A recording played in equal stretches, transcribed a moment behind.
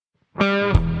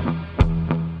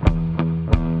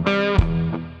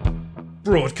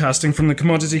Broadcasting from the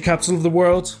commodity capital of the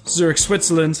world, Zurich,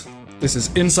 Switzerland, this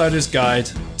is Insider's Guide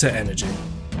to Energy.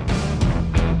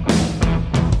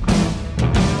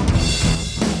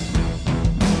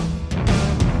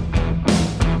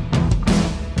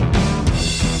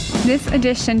 This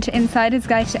edition to Insider's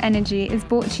Guide to Energy is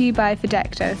brought to you by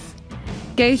Fidectis.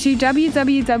 Go to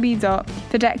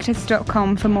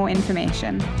www.fidectis.com for more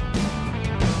information.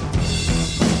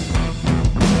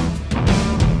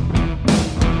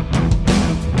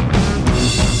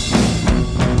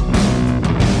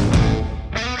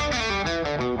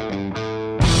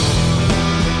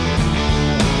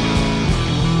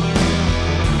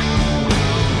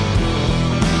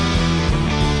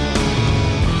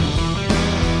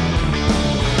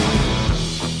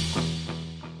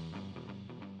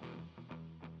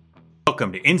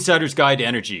 Welcome to Insider's Guide to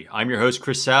Energy. I'm your host,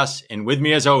 Chris Sass, and with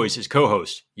me, as always, is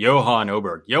co-host Johan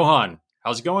Oberg. Johan,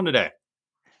 how's it going today?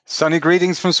 Sunny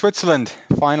greetings from Switzerland.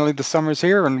 Finally, the summer's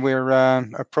here, and we're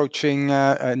approaching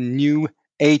a new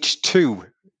H2.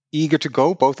 Eager to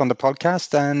go, both on the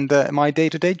podcast and my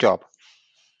day-to-day job.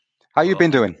 How you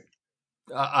been doing?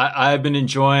 I've been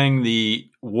enjoying the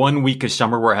 1 week of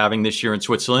summer we're having this year in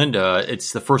Switzerland.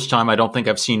 It's the first time I don't think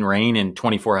I've seen rain in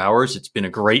 24 hours. It's been a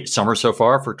great summer so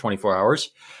far for 24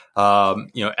 hours.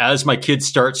 As my kids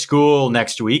start school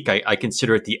next week, I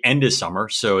consider it the end of summer.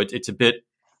 So it's a bit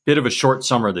of a short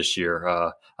summer this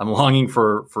year. I'm longing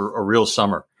for a real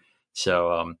summer.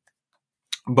 So,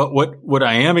 but what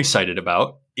I am excited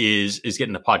about is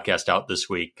getting the podcast out this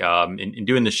week. In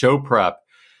doing the show prep,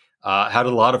 had a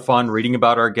lot of fun reading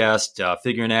about our guest,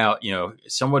 figuring out,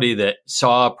 somebody that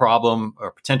saw a problem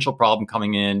or potential problem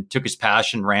coming in, took his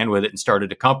passion, ran with it, and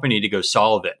started a company to go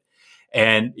solve it.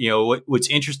 And, what's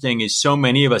interesting is so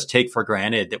many of us take for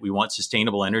granted that we want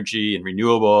sustainable energy and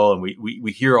renewable. And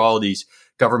we hear all these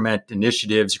government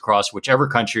initiatives across whichever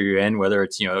country you're in, whether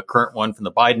it's, a current one from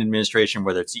the Biden administration,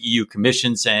 whether it's the EU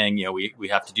Commission saying, we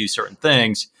have to do certain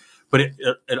things. But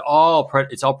it's all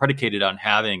predicated on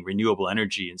having renewable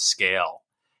energy and scale.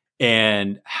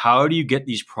 And how do you get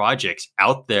these projects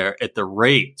out there at the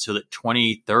rate so that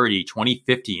 2030,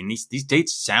 2050, and these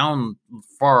dates sound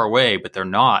far away, but they're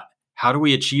not. How do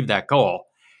we achieve that goal?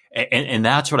 And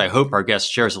that's what I hope our guest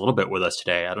shares a little bit with us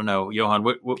today. I don't know, Johan,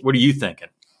 what are you thinking?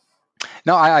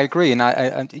 No, I agree.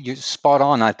 And you're spot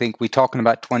on. I think we're talking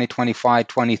about 2025,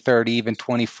 2030, even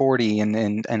 2040.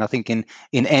 And I think in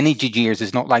energy years,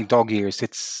 it's not like dog years.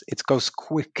 It goes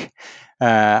quick.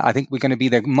 I think we're going to be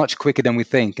there much quicker than we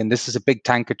think. And this is a big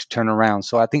tanker to turn around.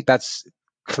 So I think that's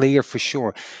clear for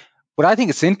sure. But I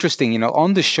think it's interesting,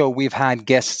 on the show, we've had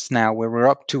guests now where we're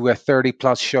up to 30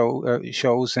 plus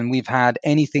shows, and we've had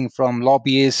anything from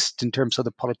lobbyists in terms of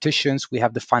the politicians. We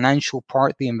have the financial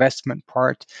part, the investment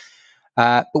part.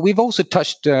 But we've also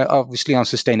touched, obviously, on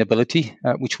sustainability,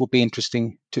 which will be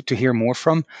interesting to hear more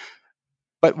from.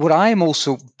 But what I am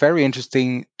also very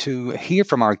interesting to hear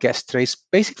from our guest today is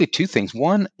basically two things.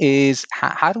 One is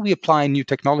how do we apply new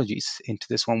technologies into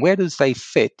this one? Where does they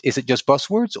fit? Is it just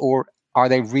buzzwords, or are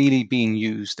they really being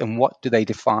used, and what do they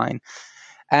define?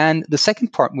 And the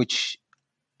second part, which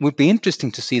would be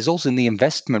interesting to see, is also in the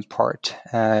investment part.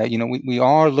 We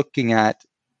are looking at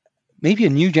maybe a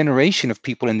new generation of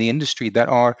people in the industry that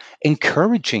are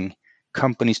encouraging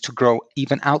companies to grow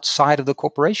even outside of the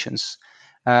corporations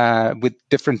with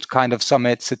different kind of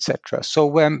summits, etc. So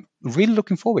really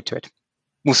looking forward to it.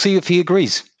 We'll see if he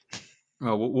agrees.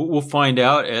 Well, we'll find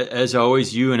out. As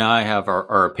always, you and I have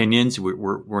our opinions.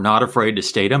 We're not afraid to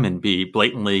state them and be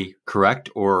blatantly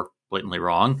correct or blatantly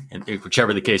wrong, and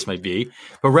whichever the case might be.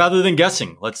 But rather than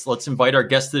guessing, let's invite our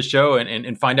guest to the show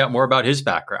and find out more about his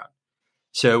background.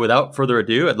 So without further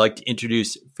ado, I'd like to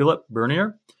introduce Philip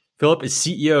Bernier. Philip is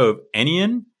CEO of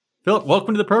Enion. Philip,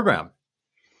 welcome to the program.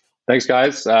 Thanks,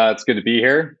 guys. It's good to be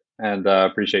here, and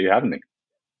appreciate you having me.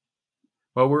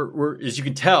 Well, we're as you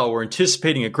can tell, we're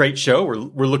anticipating a great show.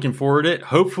 We're looking forward to it.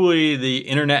 Hopefully, the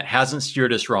internet hasn't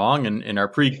steered us wrong, and our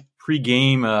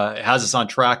pre-game has us on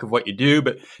track of what you do.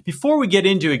 But before we get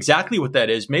into exactly what that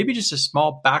is, maybe just a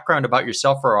small background about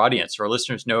yourself for our audience, so our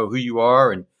listeners know who you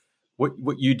are and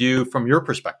what you do from your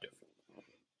perspective.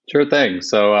 Sure thing.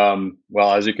 So,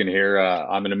 as you can hear,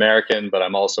 I'm an American, but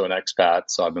I'm also an expat.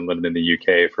 So I've been living in the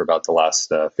UK for about the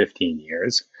last 15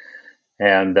 years.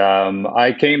 And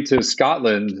I came to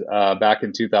Scotland back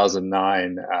in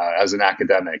 2009 as an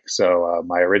academic. So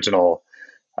my original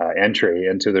entry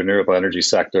into the renewable energy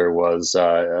sector was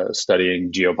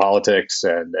studying geopolitics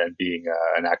and being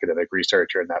an academic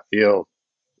researcher in that field.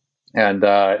 And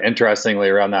interestingly,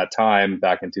 around that time,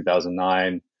 back in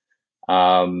 2009,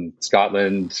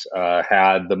 Scotland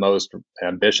had the most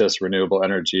ambitious renewable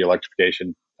energy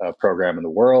electrification program in the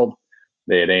world.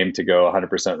 They had aimed to go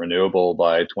 100% renewable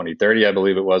by 2030, I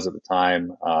believe it was at the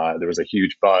time. There was a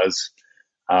huge buzz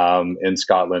in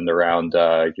Scotland around,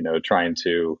 trying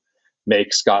to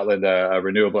make Scotland a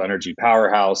renewable energy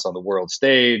powerhouse on the world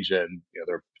stage, and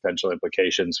there are potential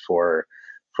implications for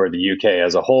the UK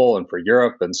as a whole and for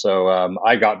Europe. And so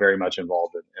I got very much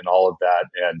involved in all of that,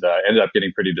 and ended up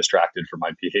getting pretty distracted for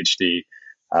my PhD.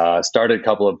 Started a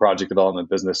couple of project development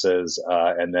businesses,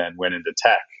 and then went into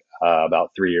tech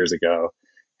about 3 years ago,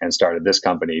 and started this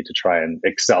company to try and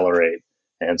accelerate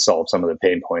and solve some of the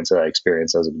pain points that I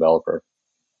experienced as a developer.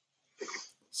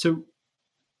 So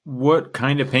what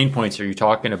kind of pain points are you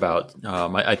talking about?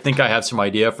 I think I have some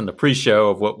idea from the pre-show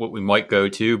of what we might go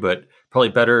to, but probably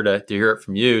better to hear it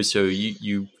from you. So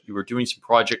you were doing some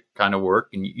project kind of work,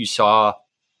 and you saw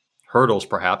hurdles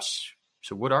perhaps.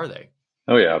 So what are they?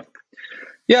 Oh, yeah.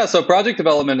 Yeah, so project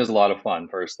development is a lot of fun,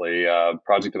 firstly.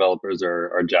 Project developers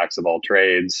are jacks of all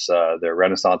trades. They're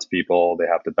Renaissance people. They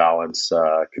have to balance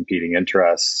competing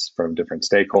interests from different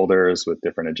stakeholders with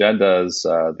different agendas.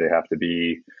 They have to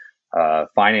be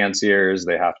financiers.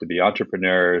 They have to be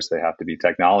entrepreneurs. They have to be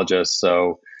technologists.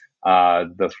 So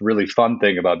the really fun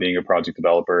thing about being a project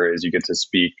developer is you get to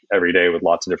speak every day with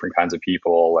lots of different kinds of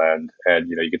people, and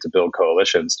you get to build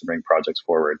coalitions to bring projects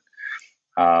forward.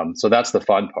 So that's the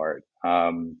fun part.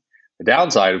 The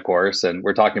downside, of course, and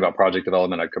we're talking about project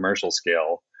development at commercial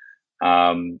scale,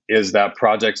 is that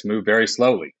projects move very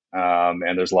slowly.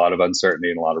 And there's a lot of uncertainty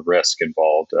and a lot of risk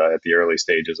involved at the early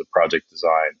stages of project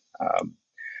design.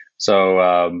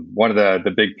 So one of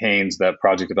the big pains that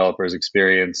project developers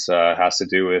experience has to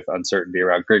do with uncertainty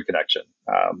around grid connection.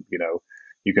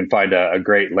 You can find a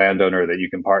great landowner that you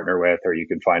can partner with, or you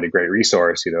can find a great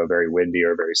resource, a very windy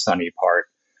or very sunny part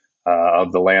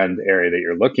of the land area that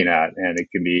you're looking at. And it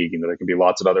can be, there can be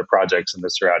lots of other projects in the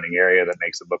surrounding area that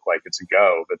makes it look like it's a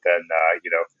go. But then,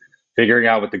 figuring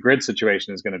out what the grid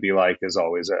situation is going to be like is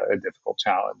always a difficult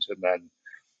challenge. And then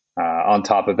on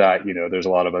top of that, there's a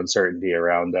lot of uncertainty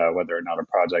around whether or not a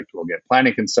project will get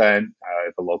planning consent.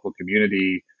 If a local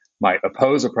community might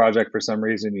oppose a project for some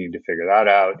reason, you need to figure that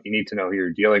out. You need to know who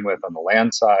you're dealing with on the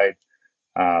land side.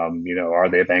 Are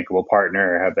they a bankable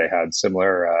partner? Have they had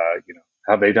similar,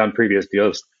 have they done previous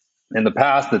deals in the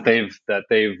past that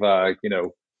they've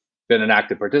been an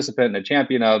active participant and a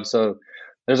champion of? So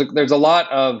there's a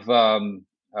lot of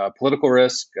political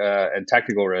risk and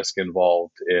technical risk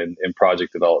involved in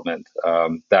project development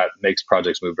that makes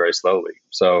projects move very slowly.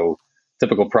 So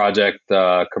typical project,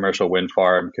 commercial wind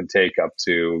farm, can take up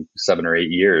to 7 or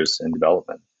 8 years in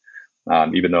development,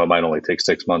 even though it might only take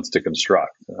 6 months to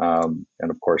construct. And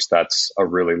of course, that's a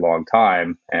really long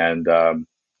time. And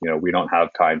we don't have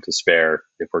time to spare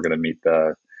if we're going to meet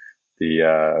the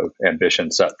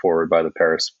ambition set forward by the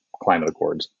Paris Climate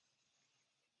Accords.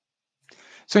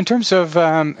 So in terms of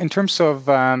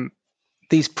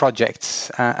these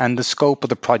projects and the scope of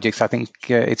the projects, I think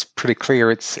it's pretty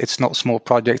clear. It's not small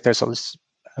projects. There's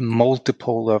a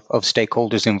multiple of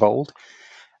stakeholders involved.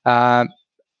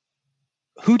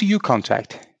 Who do you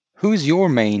contact? Who is your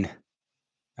main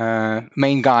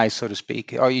guy, so to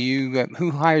speak? Are you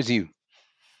who hires you?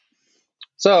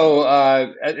 So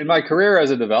in my career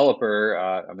as a developer,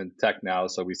 I'm in tech now,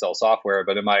 so we sell software.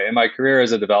 But in my career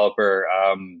as a developer,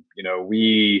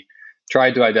 we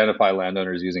tried to identify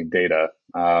landowners using data.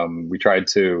 We tried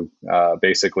to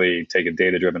basically take a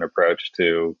data-driven approach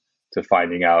to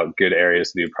finding out good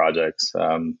areas to do projects.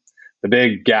 The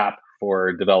big gap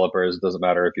for developers, doesn't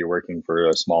matter if you're working for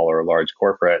a small or a large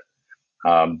corporate.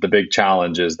 The big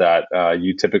challenge is that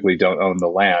you typically don't own the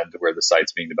land where the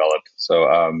site's being developed. So,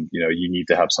 you need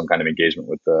to have some kind of engagement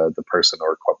with the person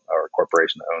or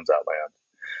corporation that owns that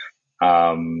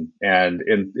land. And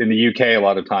in the UK, a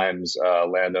lot of times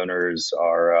landowners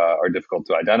are difficult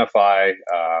to identify.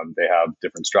 They have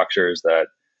different structures that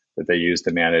they use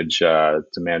to manage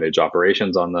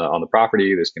operations on the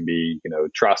property. This can be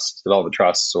trusts, development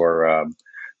trusts, or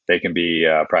they can be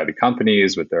private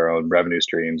companies with their own revenue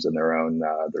streams and their own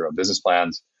business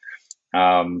plans.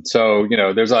 So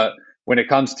when it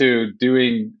comes to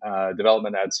doing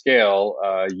development at scale,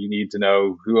 you need to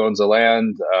know who owns the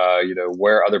land,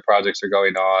 where other projects are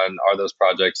going on. Are those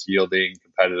projects yielding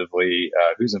competitively?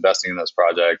 Who's investing in those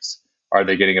projects? Are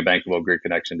they getting a bankable grid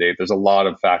connection date? There's a lot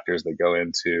of factors that go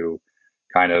into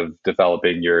kind of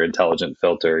developing your intelligent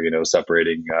filter,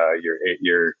 separating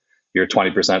your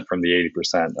 20% from the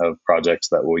 80% of projects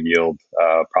that will yield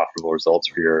profitable results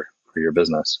for your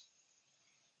business.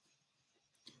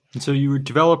 And so you were a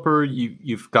developer,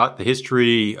 you've got the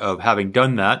history of having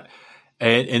done that,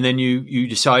 and then you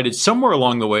decided somewhere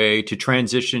along the way to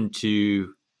transition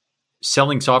to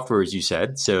selling software, as you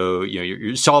said. So,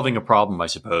 you're solving a problem, I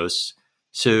suppose.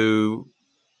 So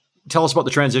tell us about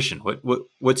the transition.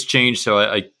 What's changed? So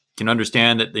I can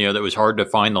understand that, that it was hard to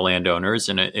find the landowners,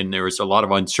 and there was a lot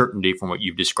of uncertainty from what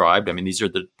you've described. I mean, these are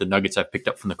the nuggets I've picked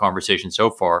up from the conversation so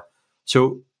far.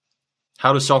 So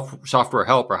how does software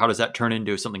help, or how does that turn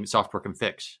into something that software can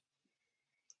fix?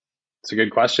 It's a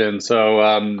good question.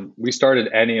 So we started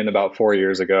Enion about 4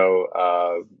 years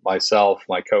ago. Myself,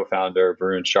 my co-founder,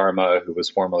 Varun Sharma, who was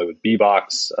formerly with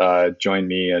Bbox, joined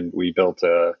me, and we built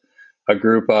a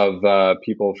group of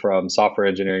people from software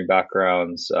engineering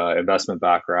backgrounds, investment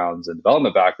backgrounds, and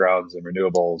development backgrounds in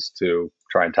renewables to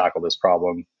try and tackle this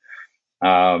problem.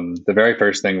 The very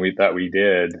first thing that we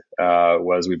did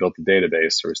was we built a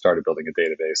database, or we started building a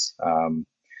database.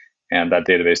 And that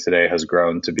database today has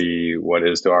grown to be what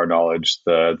is, to our knowledge,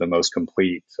 the most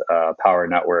complete power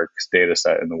networks data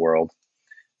set in the world.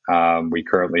 We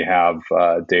currently have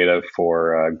data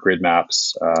for grid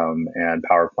maps and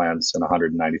power plants in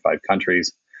 195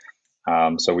 countries.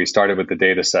 So we started with the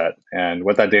data set. And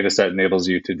what that data set enables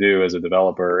you to do as a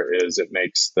developer is it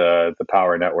makes the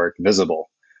power network visible,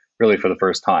 really for the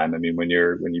first time. I mean, when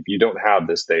you don't have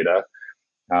this data,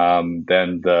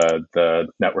 then the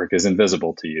network is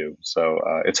invisible to you. So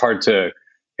it's hard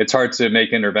to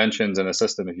make interventions in a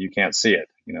system if you can't see it.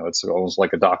 It's almost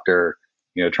like a doctor,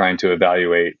 trying to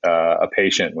evaluate a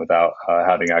patient without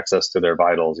having access to their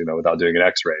vitals, without doing an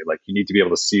X-ray. Like, you need to be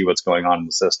able to see what's going on in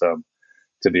the system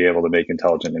to be able to make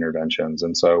intelligent interventions.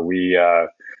 And so we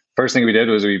first thing we did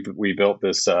was we built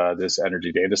this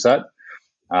energy data set.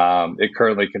 It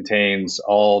currently contains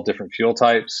all different fuel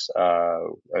types.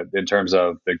 In terms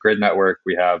of the grid network,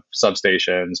 we have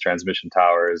substations, transmission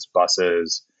towers,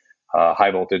 buses,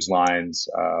 high voltage lines.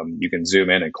 You can zoom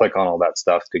in and click on all that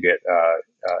stuff to get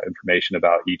information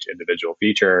about each individual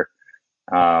feature.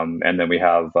 And then we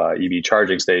have EV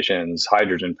charging stations,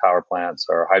 hydrogen power plants,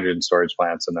 or hydrogen storage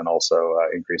plants, and then also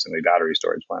increasingly battery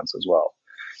storage plants as well.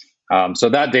 So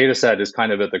that data set is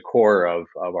kind of at the core of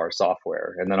our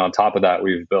software. And then on top of that,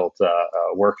 we've built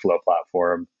a workflow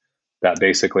platform that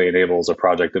basically enables a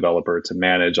project developer to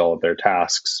manage all of their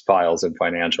tasks, files, and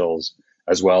financials,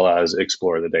 as well as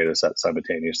explore the data set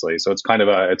simultaneously. So it's kind of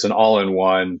it's an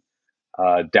all-in-one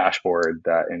dashboard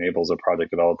that enables a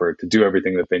project developer to do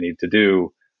everything that they need to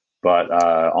do, but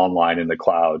online in the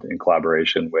cloud in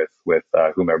collaboration with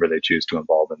whomever they choose to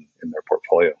involve in their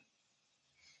portfolio.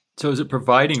 So is it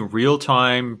providing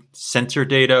real-time sensor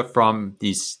data from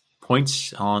these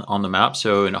points on the map?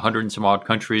 So in 100 and some odd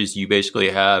countries, you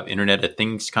basically have Internet of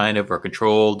Things kind of, or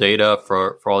control data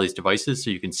for all these devices,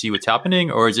 so you can see what's happening?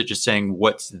 Or is it just saying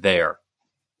what's there?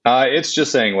 It's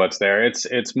just saying what's there.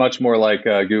 It's much more like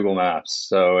Google Maps.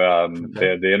 So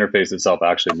the interface itself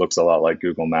actually looks a lot like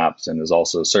Google Maps and is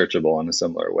also searchable in a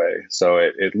similar way. So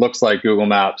it looks like Google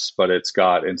Maps, but it's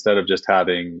got, instead of just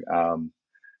having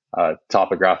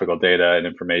topographical data and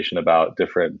information about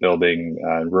different building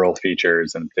rural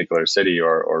features in a particular city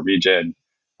or region,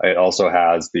 it also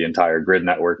has the entire grid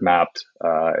network mapped.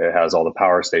 It has all the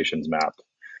power stations mapped.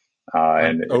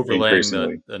 And overlaying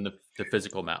the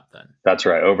physical map then. That's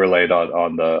right, overlaid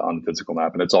on the physical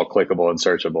map, and it's all clickable and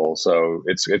searchable. So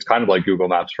it's kind of like Google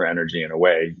Maps for energy in a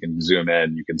way. You can zoom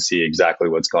in, you can see exactly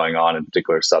what's going on in a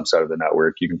particular subset of the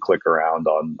network. You can click around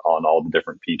on all the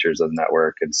different features of the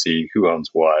network and see who owns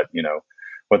what,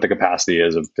 what the capacity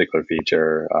is of a particular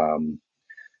feature.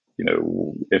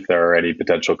 If there are any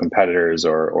potential competitors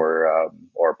or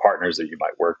partners that you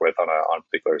might work with on a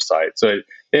particular site. So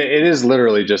it is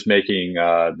literally just making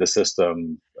the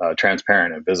system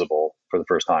transparent and visible for the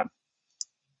first time.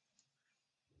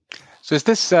 So is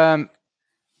this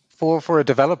for a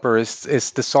developer?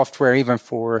 Is the software even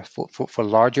for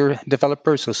larger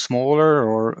developers, or smaller,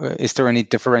 or is there any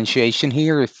differentiation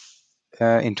here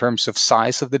in terms of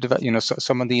size of the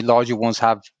some of the larger ones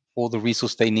have all the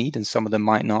resources they need, and some of them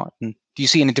might not. And do you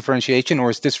see any differentiation, or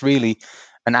is this really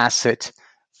an asset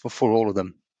for all of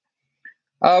them?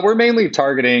 We're mainly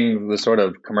targeting the sort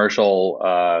of commercial,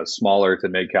 smaller to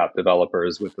mid-cap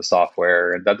developers with the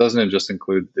software, and that doesn't just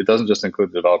include the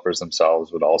developers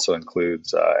themselves, but also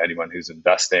includes anyone who's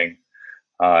investing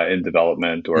in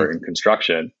development or in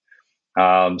construction.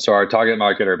 So our target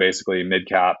market are basically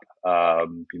mid-cap,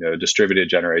 distributed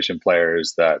generation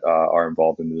players that are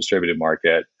involved in the distributed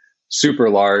market. Super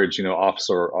large,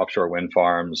 offshore wind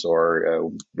farms, or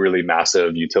really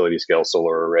massive utility scale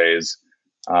solar arrays.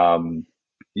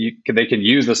 They can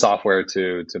use the software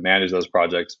to manage those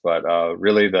projects, but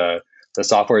really the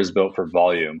software is built for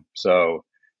volume. So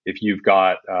if you've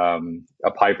got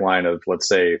a pipeline of, let's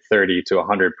say, 30 to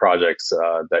 100 projects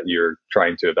that you're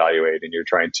trying to evaluate, and you're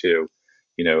trying to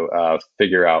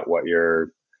figure out what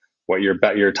your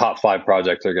top 5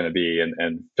 projects are going to be,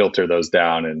 and filter those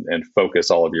down, and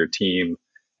focus all of your team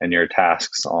and your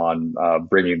tasks on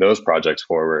bringing those projects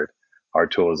forward. Our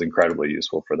tool is incredibly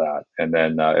useful for that. And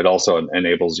then it also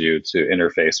enables you to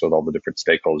interface with all the different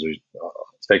stakeholders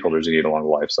you need along the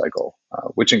life cycle,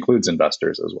 which includes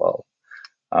investors as well.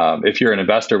 If you're an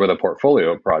investor with a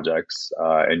portfolio of projects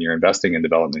and you're investing in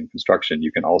development and construction,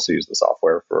 you can also use the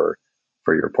software for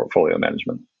your portfolio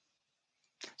management.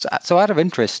 So out of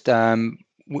interest,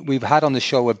 we've had on the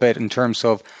show a bit in terms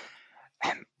of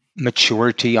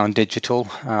maturity on digital.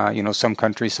 Some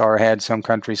countries are ahead, some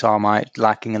countries are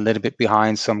lacking a little bit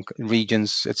behind, some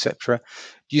regions, etc.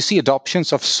 Do you see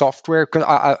adoptions of software? Because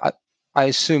I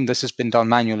assume this has been done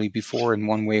manually before in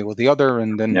one way or the other,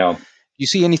 and then do you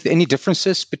see any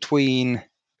differences between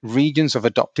regions of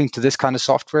adopting to this kind of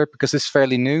software? Because it's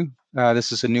fairly new.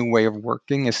 This is a new way of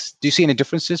working. Do you see any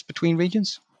differences between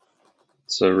regions?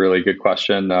 It's a really good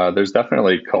question. There's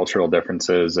definitely cultural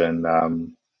differences in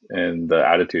the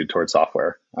attitude towards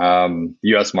software.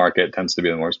 U.S. market tends to be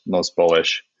the most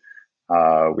bullish.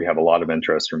 We have a lot of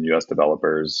interest from U.S.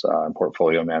 developers and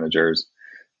portfolio managers.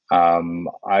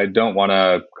 I don't want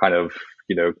to kind of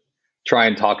try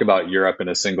and talk about Europe in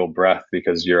a single breath,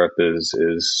 because Europe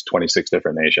is 26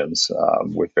 different nations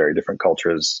with very different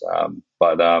cultures.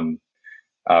 But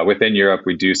within Europe,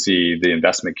 we do see the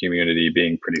investment community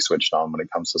being pretty switched on when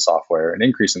it comes to software, and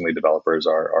increasingly developers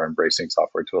are embracing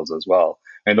software tools as well.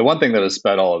 And the one thing that has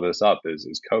sped all of this up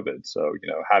is COVID. So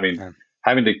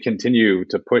having to continue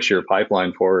to push your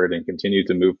pipeline forward and continue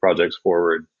to move projects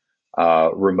forward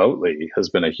remotely has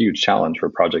been a huge challenge for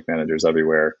project managers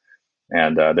everywhere,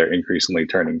 and they're increasingly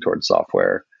turning towards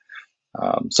software.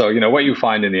 So what you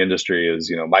find in the industry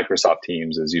is Microsoft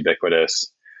Teams is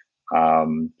ubiquitous.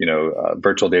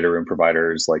 Virtual data room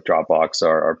providers like Dropbox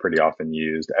are pretty often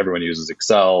used. Everyone uses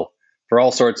Excel for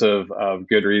all sorts of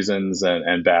good reasons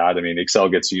and bad. I mean, Excel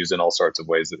gets used in all sorts of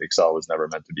ways that Excel was never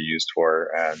meant to be used for,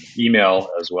 and email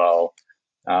as well.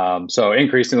 So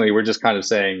increasingly, we're just kind of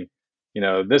saying,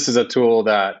 this is a tool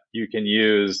that you can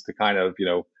use to kind of,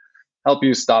 help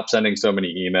you stop sending so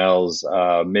many emails.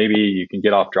 Maybe you can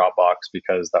get off Dropbox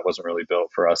because that wasn't really built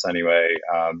for us anyway.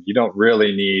 You don't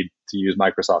really need to use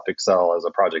Microsoft Excel as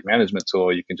a project management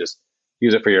tool. You can just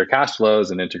use it for your cash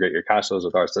flows and integrate your cash flows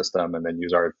with our system, and then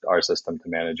use our system to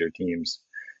manage your teams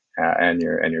and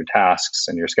your tasks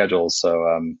and your schedules. So,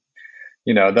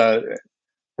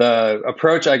 the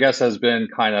approach, I guess, has been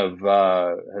kind of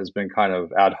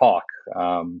ad hoc.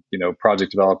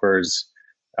 Project developers,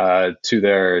 to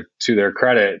their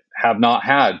credit, have not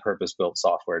had purpose-built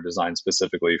software designed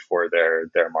specifically for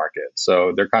their market.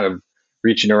 So they're kind of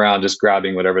reaching around, just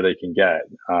grabbing whatever they can get,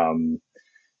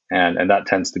 and that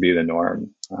tends to be the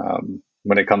norm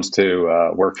when it comes to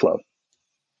workflow.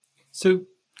 So,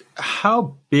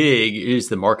 how big is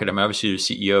the market? I'm obviously the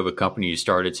CEO of a company you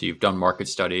started, so you've done market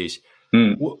studies.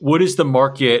 What is the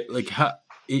market like? How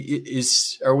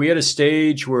are we at a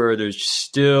stage where there's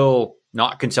still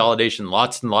not consolidation,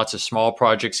 lots and lots of small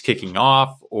projects kicking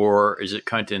off, or is it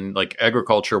kind of like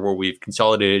agriculture where we've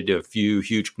consolidated a few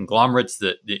huge conglomerates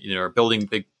that are building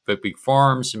big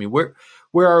farms? I mean, where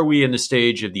are we in the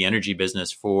stage of the energy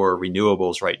business for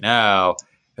renewables right now?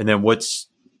 And then what's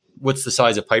the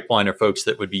size of pipeline of folks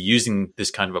that would be using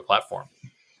this kind of a platform?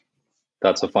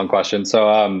 That's a fun question.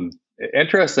 So,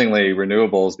 interestingly,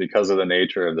 renewables, because of the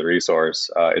nature of the resource,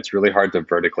 it's really hard to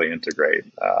vertically integrate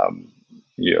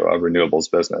a renewables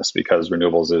business, because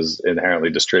renewables is inherently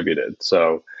distributed.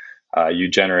 So you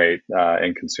generate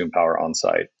and consume power on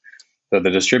site. So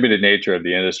the distributed nature of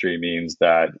the industry means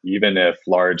that even if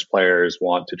large players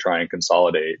want to try and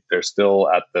consolidate, they're still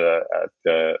at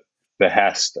the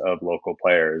behest of local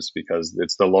players, because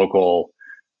it's the local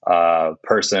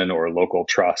person or local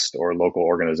trust or local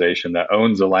organization that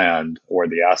owns the land or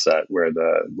the asset where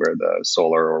the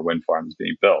solar or wind farm is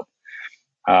being built.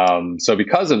 So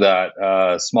because of that,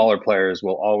 smaller players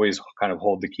will always kind of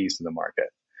hold the keys to the market.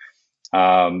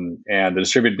 And the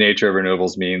distributed nature of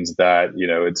renewables means that,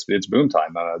 it's boom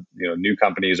time. New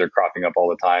companies are cropping up all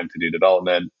the time to do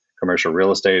development. Commercial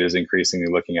real estate is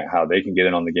increasingly looking at how they can get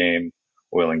in on the game.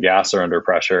 Oil and gas are under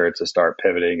pressure to start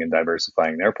pivoting and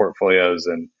diversifying their portfolios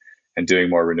and doing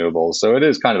more renewables. So it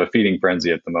is kind of a feeding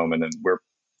frenzy at the moment, and we're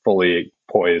fully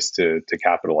poised to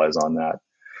capitalize on that.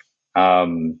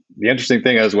 The interesting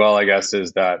thing as well, I guess,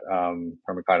 is that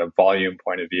from a kind of volume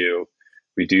point of view,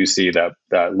 we do see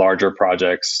that larger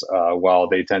projects, while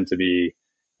they tend to be,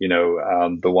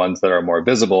 the ones that are more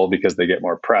visible because they get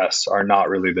more press, are not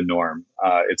really the norm.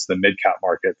 It's the mid-cap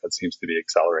market that seems to be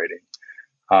accelerating.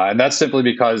 And that's simply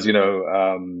because,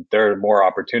 there are more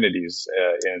opportunities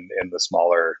in the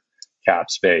smaller cap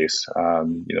space.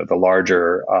 The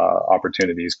larger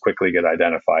opportunities quickly get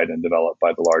identified and developed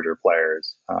by the larger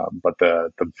players. But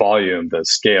the volume, the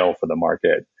scale for the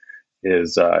market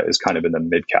is kind of in the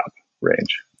mid cap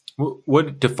range.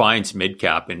 What defines mid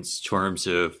cap in terms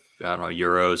of, I don't know,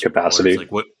 euros, capacity?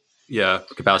 Like what? Yeah,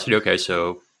 capacity. Okay,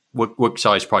 so what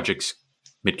size projects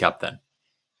mid cap then?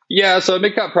 Yeah, so a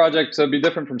mid-cap project, so it'd be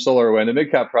different from solar or wind. A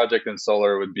mid-cap project in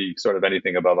solar would be sort of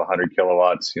anything above 100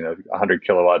 kilowatts, 100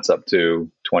 kilowatts up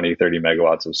to 20, 30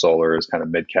 megawatts of solar is kind of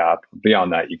mid-cap.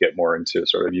 Beyond that, you get more into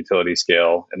sort of utility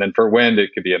scale. And then for wind, it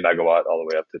could be a megawatt all the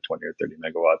way up to 20 or 30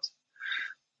 megawatts.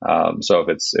 So if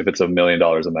it's $1 million a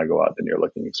megawatt, then you're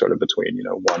looking sort of between,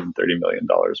 $1 and $30 million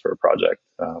for a project,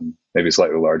 maybe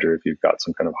slightly larger if you've got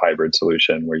some kind of hybrid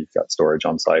solution where you've got storage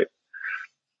on site.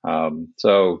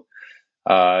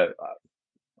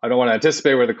 I don't want to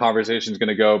anticipate where the conversation is going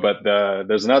to go, but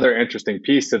there's another interesting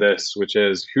piece to this, which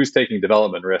is who's taking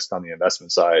development risk on the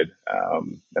investment side,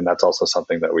 and that's also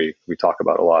something that we talk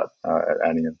about a lot at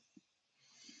Annian.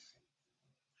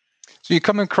 So you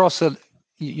come across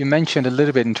you mentioned a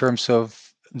little bit in terms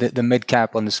of the mid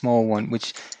cap on the small one,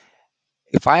 which,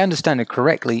 if I understand it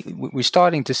correctly, we're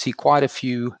starting to see quite a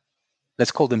few,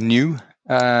 let's call them new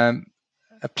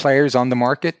players on the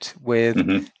market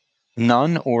with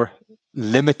none or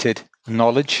limited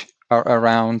knowledge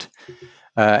around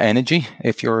energy.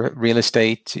 If you're real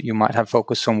estate, you might have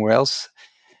focused somewhere else.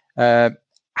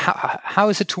 How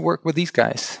is it to work with these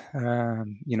guys?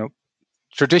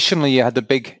 Traditionally, you had the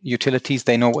big utilities.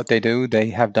 They know what they do. They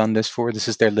have done this this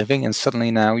is their living. And suddenly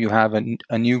now you have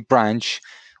a new branch,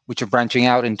 which are branching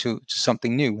out into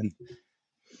something new. And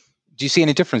do you see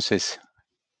any differences,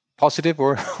 positive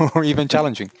or even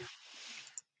challenging?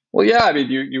 Well, yeah, I mean,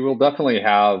 you will definitely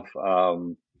have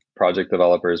project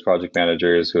developers, project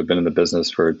managers who have been in the business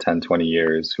for 10, 20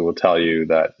 years who will tell you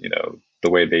that,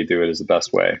 the way they do it is the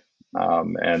best way.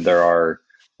 And there are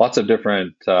lots of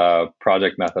different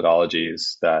project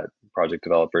methodologies that project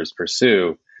developers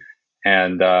pursue.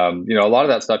 And, a lot of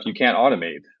that stuff you can't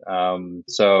automate.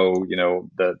 So,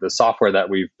 the software that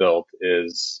we've built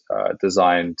is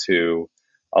designed to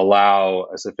allow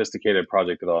a sophisticated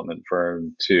project development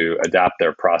firm to adapt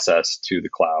their process to the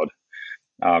cloud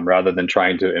rather than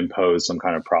trying to impose some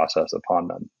kind of process upon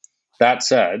them. That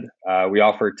said, we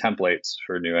offer templates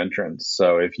for new entrants.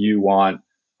 So if you want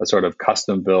a sort of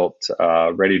custom built,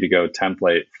 ready to go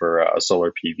template for a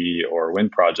solar PV or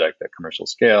wind project at commercial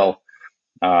scale,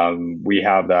 we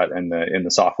have that in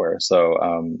the software. So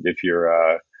if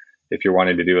you're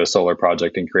wanting to do a solar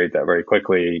project and create that very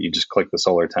quickly, you just click the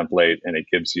solar template and it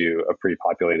gives you a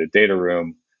pre-populated data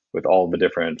room with all the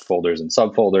different folders and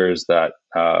subfolders that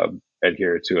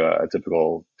adhere to a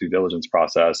typical due diligence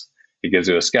process. It gives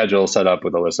you a schedule set up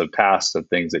with a list of tasks of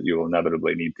things that you will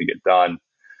inevitably need to get done.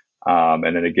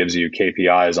 And then it gives you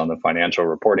KPIs on the financial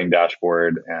reporting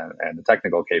dashboard and the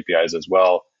technical KPIs as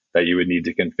well that you would need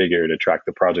to configure to track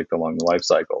the project along the life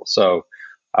cycle. So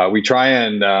we try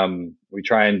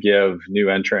and give new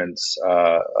entrants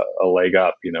a leg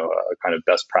up, a kind of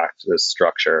best practice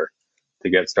structure to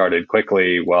get started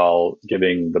quickly, while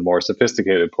giving the more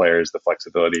sophisticated players the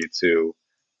flexibility to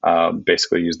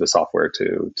basically use the software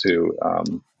to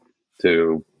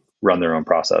run their own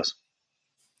process.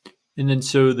 And then,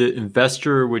 so the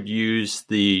investor would use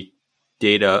the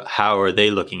data. How are they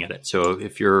looking at it? So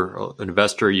if you're an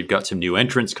investor, you've got some new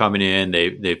entrants coming in.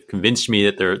 They've convinced me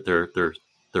that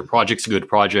their project's a good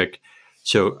project.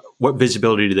 So what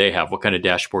visibility do they have? What kind of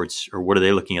dashboards, or what are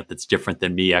they looking at that's different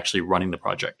than me actually running the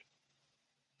project?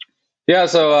 Yeah,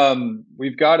 so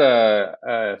we've got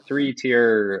a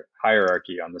 3-tier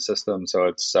hierarchy on the system. So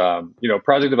it's,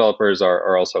 project developers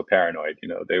are also paranoid.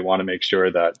 They want to make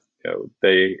sure that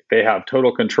they have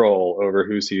total control over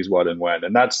who sees what and when.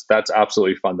 And that's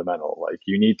absolutely fundamental. Like,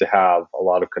 you need to have a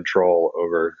lot of control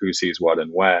over who sees what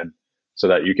and when, so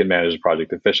that you can manage the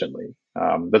project efficiently.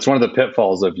 That's one of the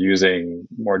pitfalls of using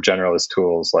more generalist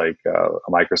tools like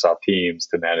Microsoft Teams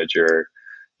to manage your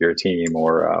team,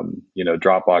 or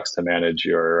Dropbox to manage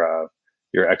your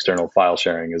external file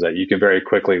sharing, is that you can very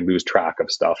quickly lose track of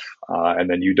stuff, and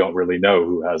then you don't really know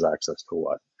who has access to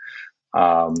what.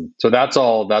 So that's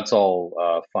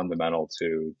all fundamental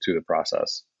to the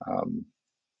process.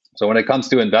 So when it comes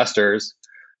to investors,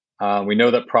 we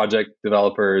know that project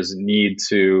developers need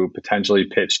to potentially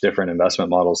pitch different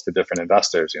investment models to different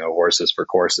investors, horses for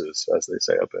courses, as they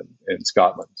say up in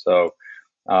Scotland. So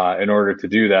in order to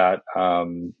do that,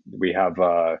 we have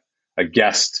a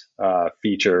guest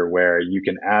feature where you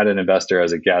can add an investor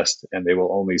as a guest, and they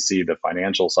will only see the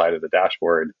financial side of the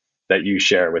dashboard. that you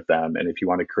share with them. And if you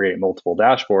want to create multiple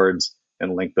dashboards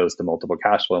and link those to multiple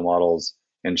cash flow models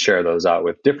and share those out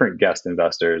with different guest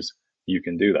investors, you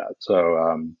can do that.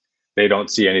 So they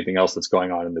don't see anything else that's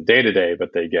going on in the day-to-day, but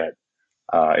they get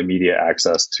immediate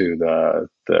access to the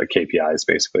KPIs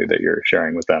basically that you're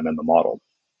sharing with them in the model.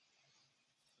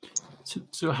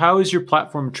 So how is your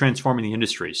platform transforming the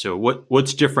industry? So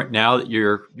what's different now that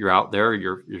you're out there?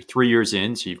 You're 3 years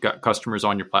in, so you've got customers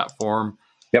on your platform.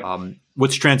 Yep.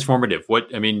 What's transformative?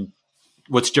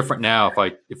 What's different now?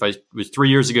 If I was 3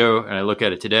 years ago and I look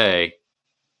at it today,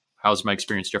 how's my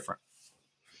experience different?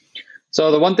 So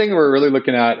the one thing we're really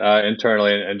looking at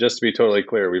internally, and just to be totally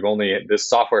clear, this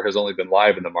software has only been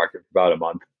live in the market for about a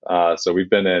month. So we've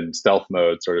been in stealth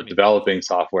mode, sort of developing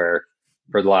software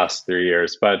for the last 3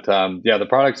 years. But the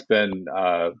product's been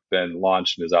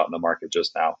launched and is out in the market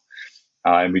just now.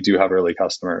 And we do have early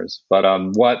customers. But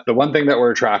the one thing that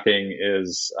we're tracking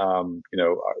is,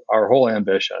 our whole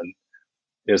ambition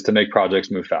is to make projects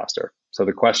move faster. So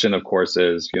the question, of course,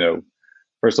 is,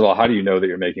 first of all, how do you know that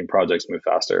you're making projects move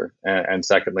faster? And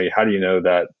secondly, how do you know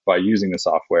that by using the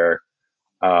software,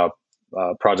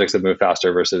 projects have moved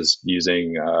faster versus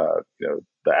using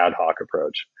the ad hoc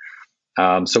approach?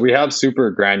 So we have super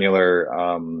granular,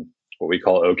 what we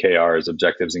call OKRs,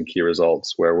 objectives and key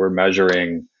results, where we're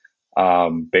measuring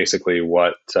basically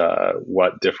what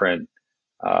different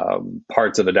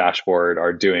parts of a dashboard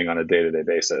are doing on a day-to-day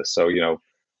basis. So,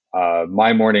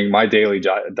 my daily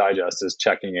digest is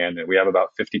checking in, and we have about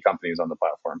 50 companies on the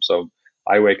platform. So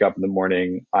I wake up in the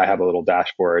morning, I have a little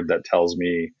dashboard that tells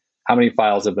me how many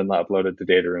files have been uploaded to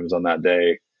data rooms on that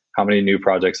day, how many new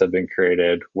projects have been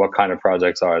created, what kind of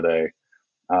projects are they,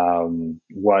 how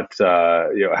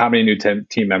many new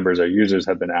team members or users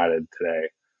have been added today,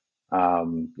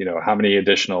 how many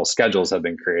additional schedules have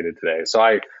been created today. So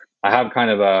I have kind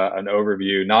of an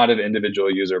overview, not of individual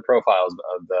user profiles, but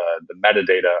of the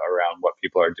metadata around what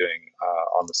people are doing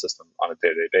on the system on a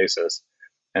day-to-day basis.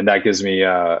 And that gives me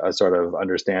a sort of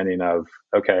understanding of,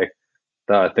 okay,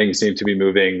 things seem to be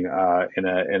moving in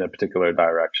a particular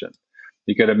direction.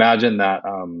 You could imagine that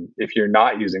if you're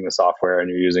not using the software and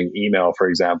you're using email, for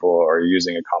example, or you're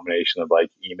using a combination of like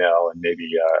email and maybe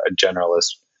a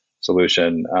generalist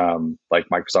solution like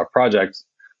Microsoft Project,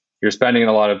 you're spending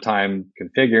a lot of time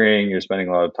configuring, you're spending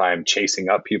a lot of time chasing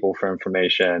up people for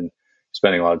information,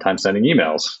 spending a lot of time sending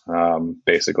emails,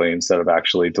 basically, instead of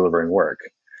actually delivering work.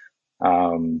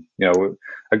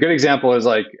 A good example is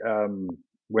like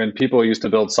when people used to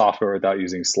build software without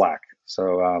using Slack.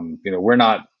 So,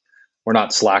 we're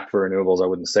not Slack for renewables. I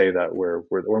wouldn't say that we're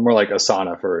more like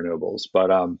Asana for renewables. But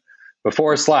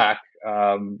before Slack,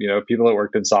 people that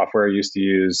worked in software used to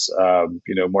use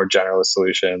more generalist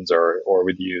solutions or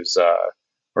would use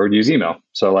email.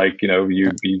 So like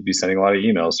you'd be sending a lot of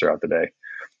emails throughout the day,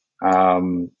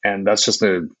 and that's just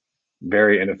a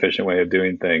very inefficient way of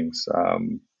doing things.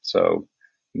 So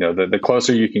the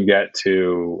closer you can get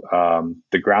to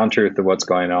the ground truth of what's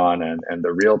going on and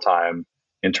the real time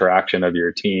interaction of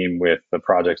your team with the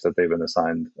projects that they've been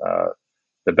assigned,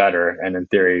 the better. And in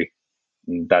theory,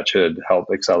 that should help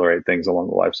accelerate things along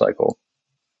the life cycle.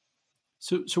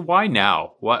 So why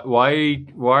now? Why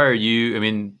are you? I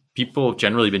mean, people have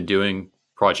generally been doing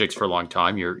projects for a long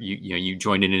time. You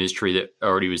joined an industry that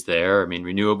already was there. I mean,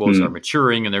 renewables are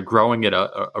maturing and they're growing at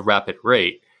a rapid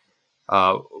rate.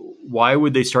 Why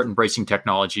would they start embracing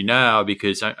technology now?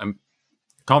 Because I'm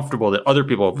comfortable that other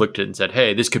people have looked at it and said,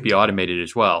 hey, this could be automated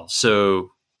as well.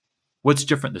 So what's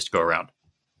different this go around?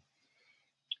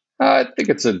 I think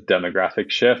it's a demographic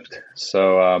shift.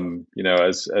 So,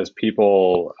 as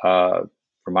people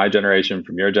from my generation,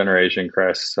 from your generation,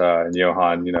 Chris and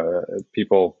Johan,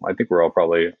 people, I think we're all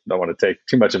probably, don't want to take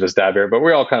too much of a stab here, but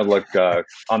we all kind of look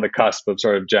on the cusp of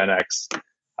sort of Gen X,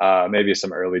 maybe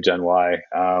some early Gen Y.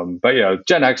 But,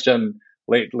 Gen X,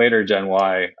 later Gen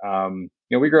Y,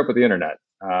 we grew up with the internet.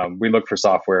 We look for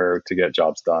software to get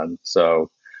jobs done.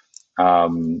 So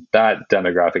that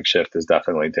demographic shift is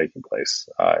definitely taking place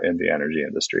in the energy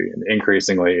industry, and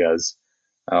increasingly as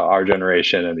our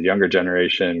generation and the younger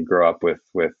generation grow up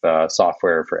with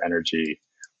software for energy,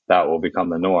 that will become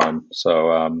the norm.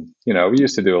 So we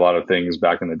used to do a lot of things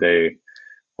back in the day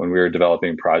when we were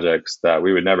developing projects that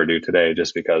we would never do today,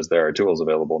 just because there are tools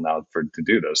available now to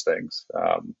do those things.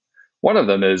 One of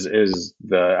them is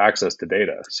the access to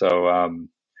data. So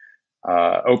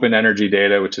open energy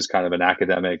data, which is kind of an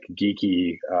academic,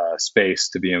 geeky space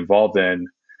to be involved in,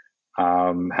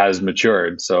 has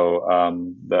matured. So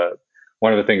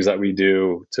one of the things that we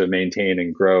do to maintain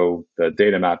and grow the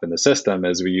data map in the system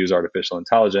is we use artificial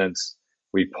intelligence.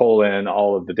 We pull in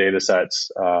all of the data sets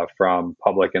from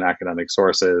public and academic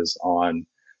sources on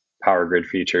power grid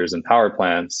features and power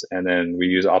plants, and then we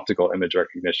use optical image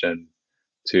recognition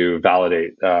to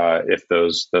validate if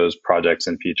those projects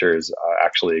and features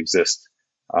actually exist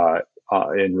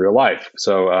in real life.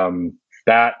 So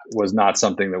that was not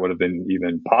something that would have been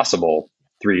even possible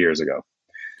 3 years ago.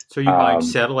 So you buying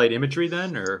satellite imagery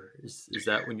then, or is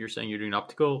that when you're saying you're doing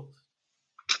optical?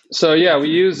 So yeah, we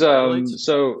use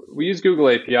Google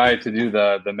API to do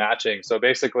the matching. So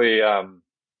basically,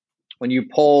 when you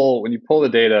pull the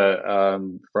data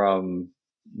from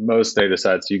most data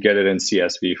sets, you get it in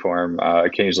CSV form.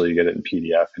 Occasionally you get it in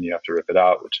PDF and you have to rip it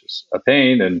out, which is a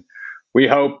pain. And we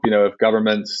hope, if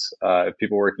governments, if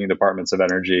people working in departments of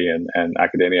energy and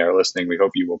academia are listening, we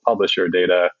hope you will publish your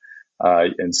data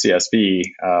in CSV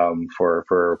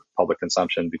for public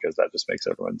consumption, because that just makes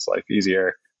everyone's life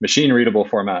easier. Machine readable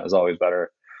format is always better.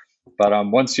 But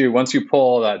once you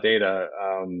pull that data,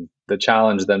 the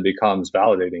challenge then becomes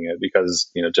validating it,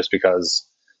 because just because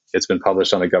it's been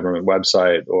published on a government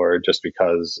website, or just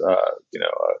because a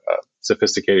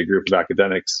sophisticated group of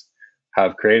academics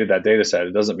have created that data set,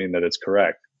 it doesn't mean that it's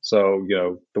correct. So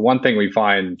the one thing we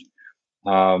find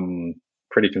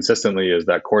pretty consistently is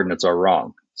that coordinates are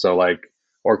wrong. So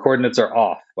or coordinates are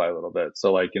off by a little bit.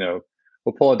 So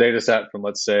we'll pull a data set from,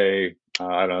 let's say,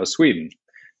 Sweden.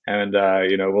 And,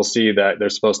 we'll see that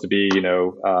there's supposed to be,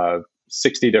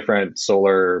 60 different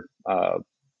solar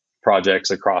projects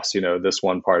across, this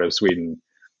one part of Sweden.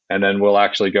 And then we'll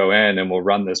actually go in and we'll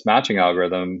run this matching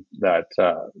algorithm that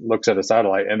looks at a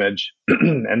satellite image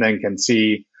and then can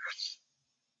see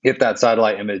if that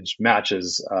satellite image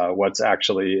matches what's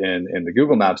actually in the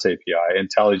Google Maps API, and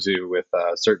tells you with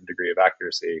a certain degree of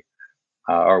accuracy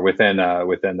or within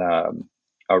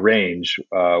a range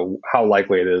how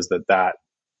likely it is that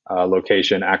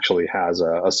location actually has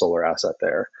a solar asset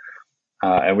there.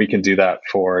 And we can do that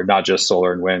for not just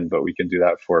solar and wind, but we can do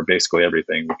that for basically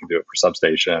everything. We can do it for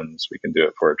substations. We can do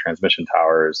it for transmission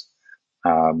towers.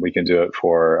 We can do it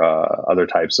for other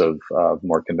types of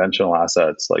more conventional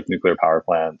assets like nuclear power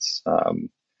plants,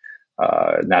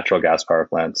 natural gas power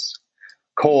plants,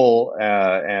 coal,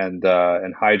 and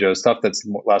hydro. Stuff that's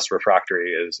less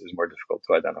refractory is more difficult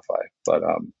to identify. But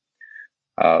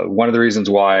one of the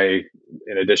reasons why,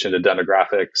 in addition to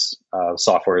demographics,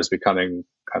 software is becoming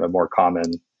kind of more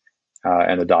common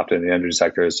and adopted in the energy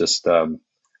sector is just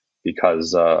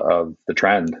because of the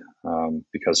trend,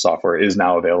 because software is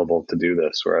now available to do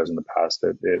this, whereas in the past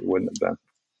it wouldn't have been.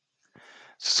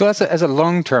 So as a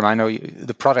long term, I know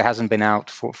the product hasn't been out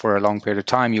for a long period of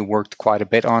time. You worked quite a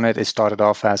bit on it. It started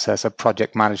off as a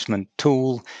project management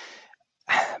tool.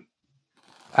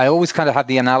 I always kind of have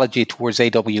the analogy towards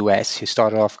AWS. You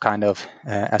started off kind of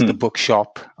as the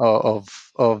bookshop of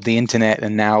the internet,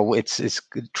 and now it's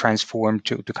transformed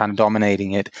to kind of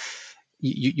dominating it.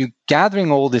 You're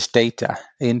gathering all this data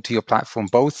into your platform,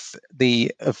 both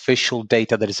the official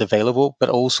data that is available, but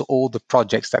also all the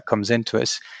projects that comes into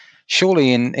us.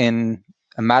 Surely in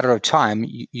a matter of time,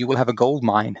 you will have a gold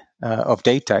mine of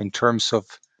data in terms of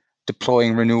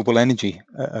deploying renewable energy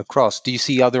across. Do you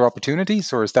see other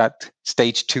opportunities, or is that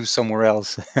stage 2 somewhere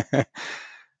else?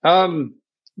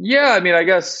 Yeah, I mean, I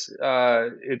guess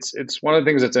it's one of the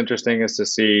things that's interesting is to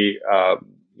see,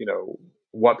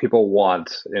 what people want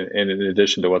in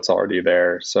addition to what's already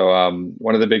there. So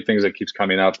one of the big things that keeps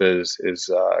coming up is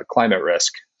climate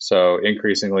risk. So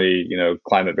increasingly,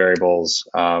 climate variables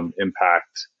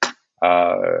impact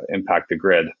the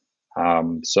grid.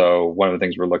 So one of the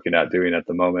things we're looking at doing at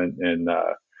the moment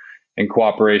in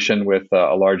cooperation with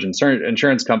a large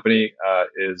insurance company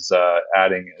is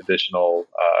adding additional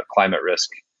climate risk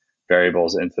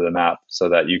variables into the map so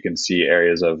that you can see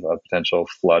areas of potential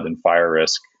flood and fire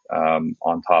risk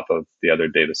on top of the other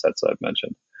data sets I've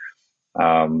mentioned.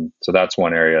 So that's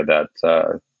one area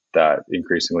that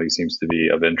increasingly seems to be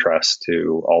of interest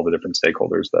to all the different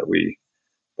stakeholders that we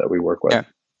work with. Yeah.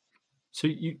 So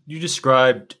you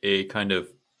described a kind of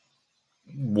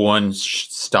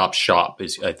one-stop shop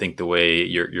is, I think, the way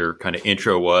your kind of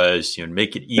intro was,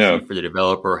 make it easy for the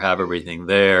developer, have everything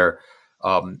there.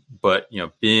 But,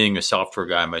 being a software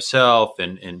guy myself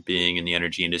and being in the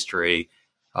energy industry,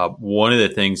 one of the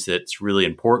things that's really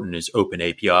important is open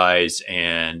APIs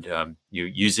and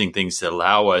using things that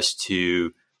allow us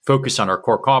to focus on our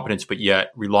core competence, but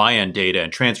yet rely on data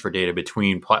and transfer data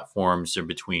between platforms or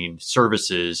between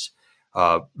services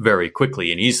very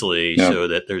quickly and easily, so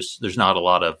that there's not a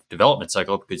lot of development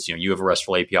cycle, because you have a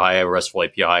RESTful API, I have a RESTful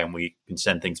API, and we can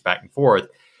send things back and forth.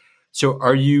 So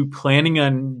are you planning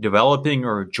on developing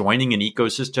or joining an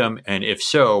ecosystem? And if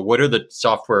so, what are the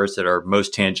softwares that are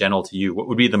most tangential to you? What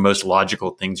would be the most logical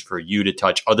things for you to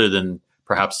touch, other than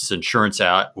perhaps this insurance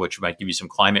app, which might give you some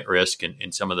climate risk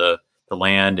in some of the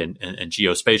land and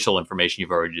geospatial information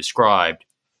you've already described.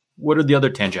 What are the other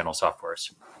tangential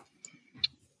softwares?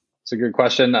 It's a good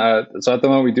question. So at the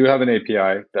moment, we do have an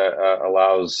API that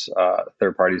allows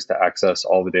third parties to access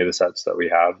all the data sets that we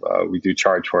have. We do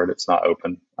charge for it. It's not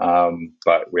open,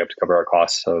 but we have to cover our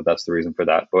costs. So that's the reason for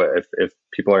that. But if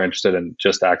people are interested in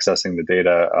just accessing the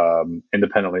data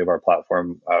independently of our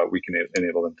platform, we can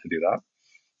enable them to do that.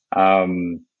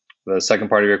 The second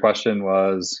part of your question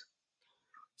was,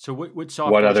 so what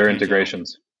software? What other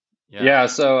integrations? Yeah.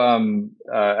 So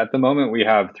at the moment, we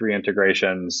have 3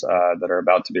 integrations that are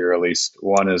about to be released.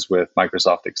 One is with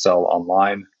Microsoft Excel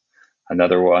Online,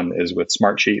 another one is with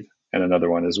Smartsheet, and another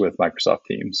one is with Microsoft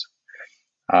Teams.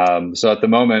 So at the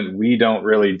moment, we don't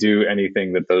really do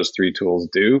anything that those 3 tools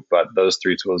do, but those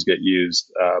 3 tools get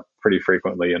used pretty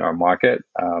frequently in our market,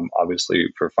 obviously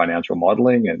for financial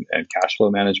modeling and cash flow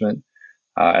management,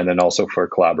 and then also for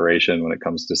collaboration when it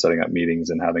comes to setting up meetings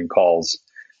and having calls.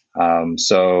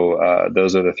 So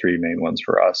those are the 3 main ones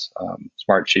for us: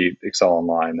 Smartsheet, Excel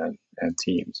Online, and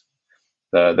Teams.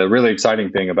 The really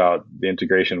exciting thing about the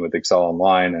integration with Excel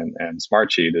Online and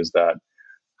Smartsheet is that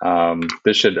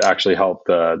this should actually help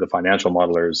the financial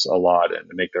modelers a lot and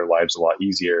make their lives a lot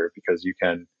easier, because you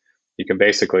can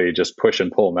basically just push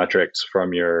and pull metrics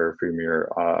from your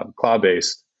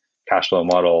cloud-based cash flow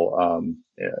model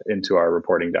into our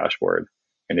reporting dashboard.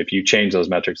 And if you change those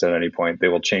metrics at any point, they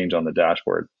will change on the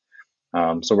dashboard.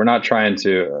 So we're not trying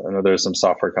to, I know there's some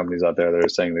software companies out there that are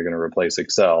saying they're going to replace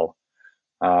Excel.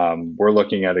 We're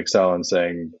looking at Excel and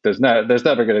saying there's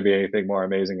never going to be anything more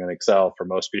amazing than Excel for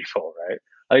most people, right?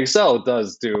 Like, Excel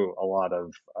does do a lot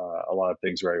of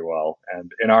things very well,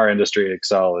 and in our industry,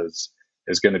 Excel is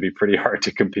going to be pretty hard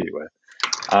to compete with.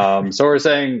 So we're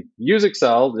saying use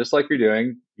Excel just like you're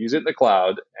doing. Use it in the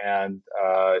cloud, and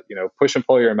push and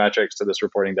pull your metrics to this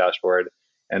reporting dashboard,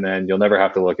 and then you'll never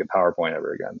have to look at PowerPoint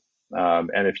ever again.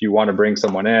 And if you want to bring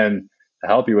someone in to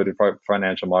help you with your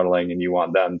financial modeling, and you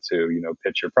want them to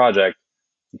pitch your project,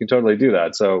 you can totally do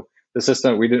that. So the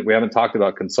system, we haven't talked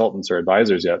about consultants or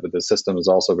advisors yet, but the system is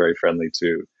also very friendly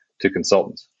to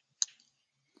consultants.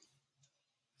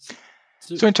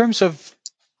 So in terms of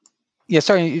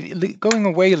going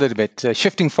away a little bit,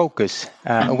 shifting focus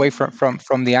away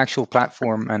from the actual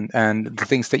platform and the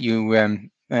things that you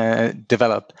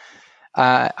develop.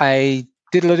 I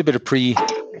did a little bit of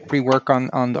pre-work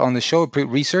on the show,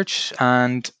 pre-research,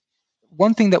 and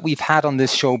one thing that we've had on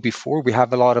this show before, we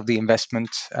have a lot of the investment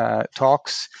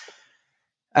talks,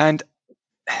 and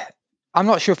I'm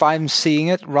not sure if I'm seeing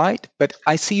it right, but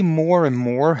I see more and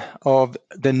more of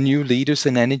the new leaders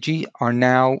in energy are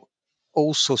now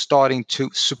also starting to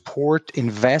support,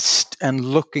 invest, and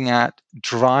looking at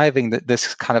driving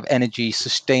this kind of energy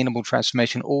sustainable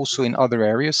transformation also in other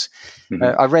areas.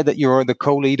 Mm-hmm. I read that you're the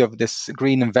co-lead of this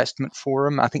Green Investment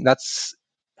Forum. I think that's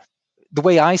the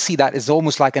way I see that is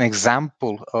almost like an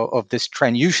example of this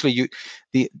trend. Usually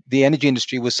the energy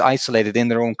industry was isolated in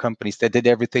their own companies. They did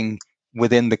everything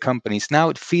within the companies. Now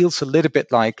it feels a little bit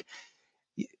like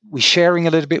we're sharing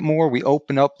a little bit more. We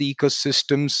open up the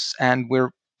ecosystems and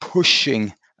we're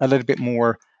pushing a little bit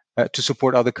more to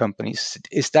support other companies.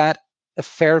 Is that a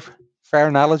fair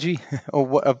analogy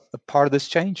or a part of this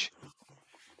change?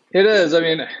 It is. I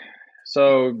mean,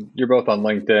 so you're both on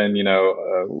LinkedIn.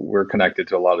 We're connected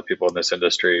to a lot of people in this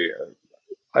industry.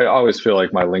 I always feel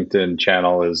like my LinkedIn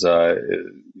channel is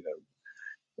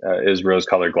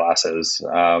rose-colored glasses.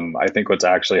 I think what's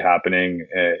actually happening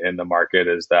in the market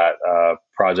is that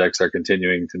projects are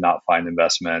continuing to not find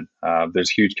investment. There's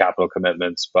huge capital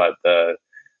commitments, but the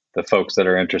folks that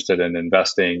are interested in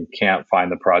investing can't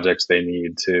find the projects they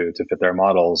need to fit their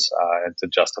models and to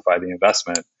justify the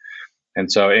investment.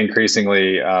 And so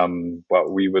increasingly,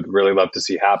 what we would really love to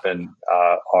see happen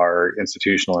are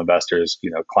institutional investors,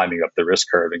 climbing up the risk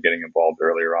curve and getting involved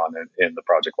earlier on in the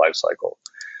project lifecycle.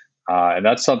 And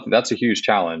that's a huge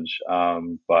challenge.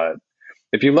 But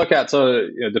if you look at,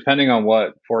 depending on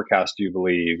what forecast you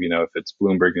believe, if it's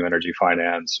Bloomberg New Energy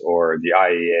Finance or the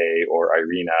IEA or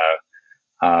IRENA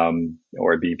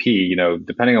or BP,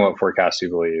 depending on what forecast you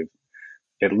believe,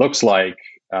 it looks like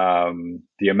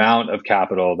the amount of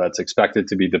capital that's expected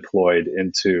to be deployed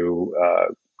into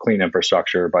clean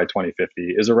infrastructure by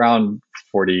 2050 is around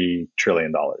 $40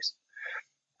 trillion.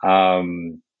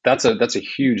 That's a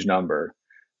huge number.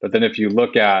 But then if you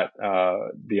look at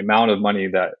the amount of money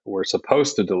that we're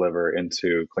supposed to deliver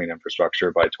into clean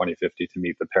infrastructure by 2050 to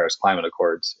meet the Paris Climate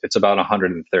Accords, it's about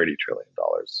 $130 trillion.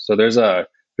 So there's a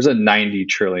 $90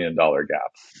 trillion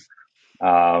gap.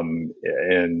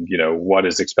 in what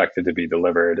is expected to be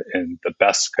delivered in the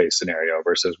best case scenario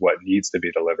versus what needs to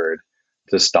be delivered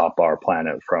to stop our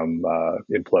planet from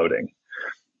imploding.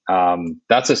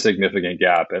 That's a significant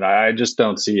gap, and I just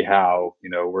don't see how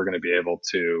we're going to be able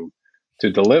to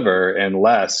deliver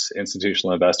unless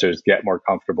institutional investors get more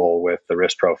comfortable with the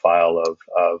risk profile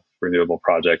of renewable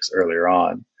projects earlier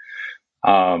on.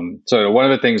 So one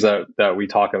of the things that we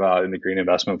talk about in the Green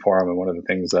Investment Forum, and one of the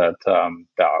things that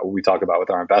we talk about with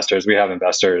our investors, we have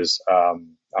investors on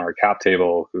our cap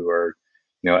table who are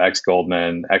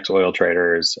ex-Goldman, ex-oil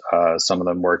traders. Some of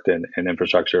them worked in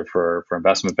infrastructure for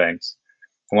investment banks.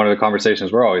 And one of the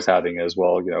conversations we're always having is,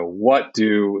 well, what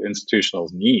do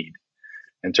institutionals need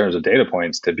in terms of data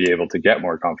points to be able to get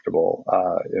more comfortable,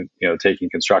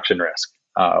 taking construction risk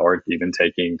or even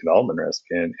taking development risk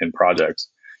in projects.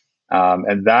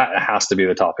 And that has to be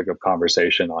the topic of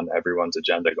conversation on everyone's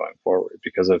agenda going forward,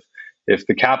 because if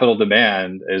the capital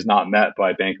demand is not met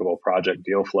by bankable project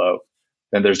deal flow,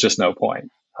 then there's just no point.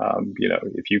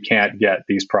 If you can't get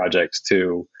these projects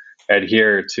to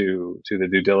adhere to the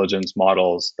due diligence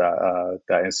models that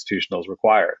institutionals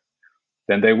require,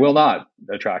 then they will not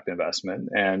attract investment.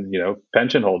 And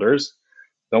pension holders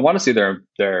don't want to see their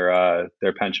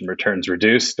pension returns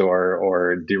reduced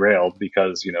or derailed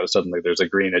because suddenly there's a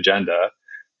green agenda,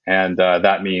 and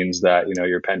that means that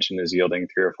your pension is yielding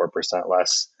 3 or 4%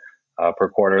 less per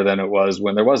quarter than it was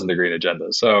when there wasn't a green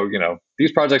agenda. So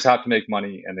these projects have to make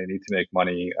money, and they need to make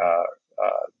money.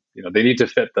 They need to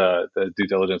fit the due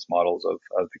diligence models of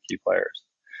the key players.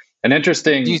 An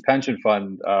interesting pension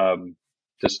fund,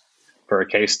 just for a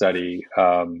case study,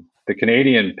 the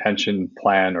Canadian Pension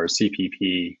Plan, or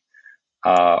CPP,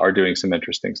 are doing some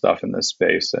interesting stuff in this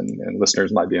space, and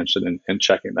listeners might be interested in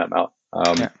checking them out.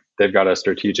 They've got a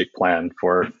strategic plan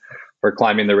for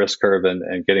climbing the risk curve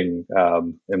and getting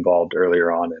involved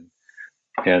earlier on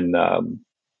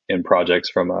in projects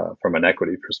from an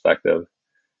equity perspective,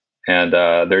 and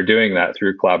they're doing that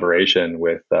through collaboration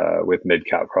with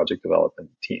mid-cap project development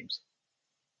teams.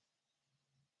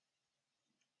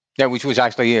 Yeah, which was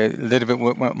actually a little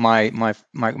bit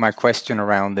my question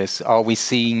around this. Are we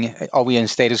in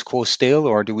status quo still,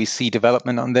 or do we see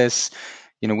development on this?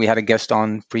 We had a guest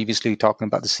on previously talking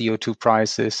about the CO2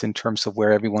 prices in terms of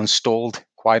where everyone stalled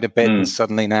quite a bit, and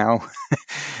suddenly now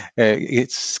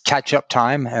it's catch-up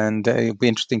time, and it'll be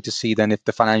interesting to see then if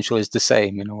the financial is the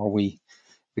same.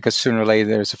 Because sooner or later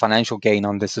there's a financial gain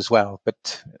on this as well,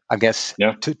 but I guess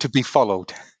to be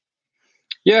followed.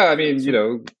 Yeah, I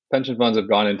mean, pension funds have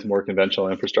gone into more conventional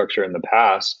infrastructure in the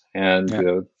past, and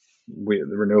the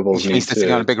renewables need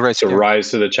to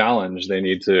rise to the challenge. They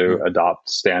need to adopt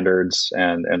standards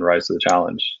and rise to the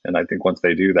challenge. And I think once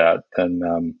they do that,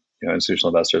 then institutional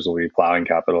investors will be plowing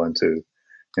capital into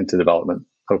development,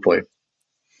 hopefully.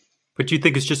 But do you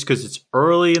think it's just because it's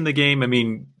early in the game? I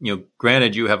mean,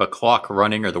 granted, you have a clock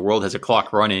running, or the world has a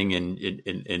clock running, and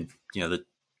the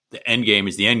end game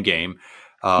is the end game.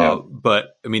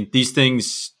 But I mean, these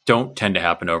things don't tend to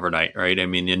happen overnight, right? I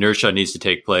mean, the inertia needs to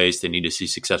take place. They need to see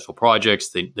successful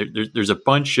projects. There's a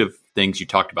bunch of things. You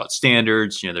talked about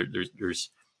standards. There's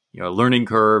a learning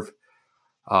curve.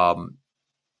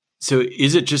 So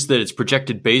is it just that it's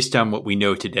projected based on what we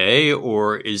know today,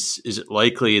 or is it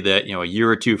likely that a year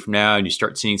or two from now, and you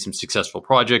start seeing some successful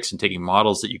projects and taking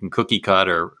models that you can cookie cut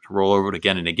or roll over it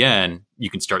again and again,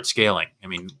 you can start scaling? I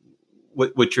mean,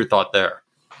 what's your thought there?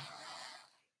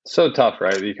 So tough,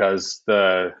 right? Because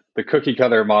the cookie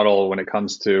cutter model when it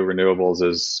comes to renewables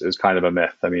is kind of a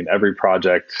myth. I mean, every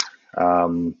project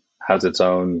has its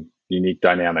own unique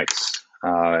dynamics,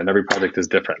 and every project is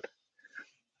different.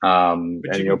 And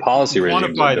policy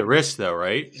regimes quantify the risk, though,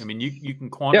 right? I mean, you can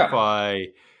quantify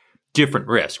different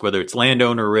risk, whether it's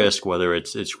landowner risk, whether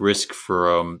it's risk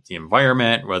from the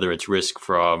environment, whether it's risk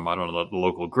from the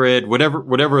local grid,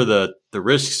 whatever the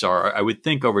risks are. I would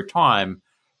think over time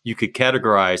you could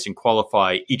categorize and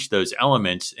qualify each of those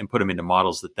elements and put them into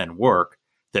models that then work.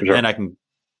 Then I can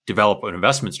develop an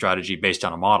investment strategy based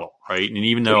on a model, right? And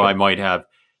even though I might have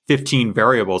 15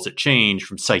 variables that change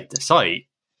from site to site,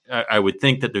 I would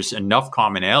think that there's enough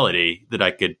commonality that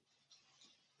I could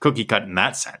cookie cut in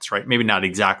that sense, right? Maybe not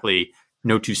exactly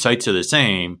no two sites are the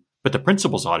same, but the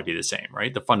principles ought to be the same,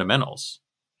 right? The fundamentals.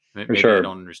 Maybe I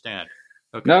don't understand.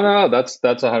 Okay. No, that's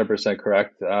 100%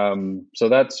 correct. So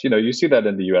that's, you see that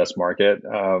in the US market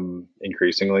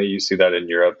increasingly. You see that in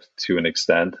Europe to an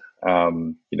extent.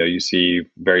 You see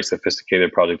very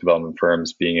sophisticated project development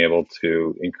firms being able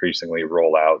to increasingly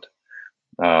roll out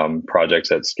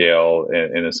projects at scale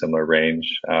in a similar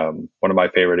range. One of my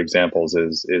favorite examples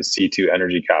is C2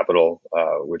 Energy Capital,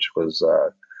 which was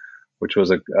which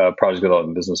was a project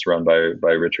development business run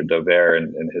by Richard Dover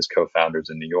and his co-founders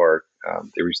in New York.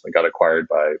 They recently got acquired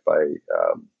by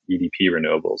EDP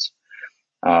Renewables.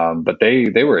 But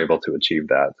they were able to achieve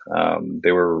that.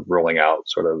 They were rolling out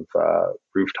sort of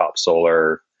rooftop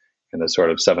solar in the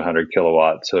sort of 700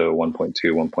 kilowatt to 1.2,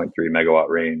 1.3 megawatt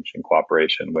range in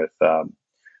cooperation with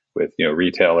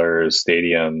retailers,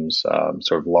 stadiums,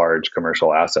 sort of large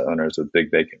commercial asset owners with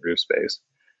big vacant roof space.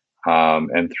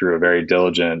 And through a very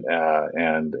diligent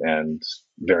and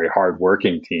very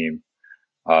hardworking team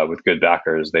with good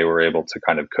backers, they were able to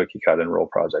kind of cookie cut and roll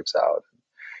projects out.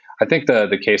 I think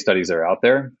the case studies are out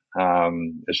there.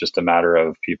 It's just a matter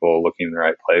of people looking in the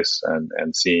right place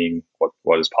and seeing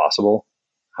what is possible.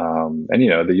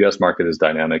 The U.S. market is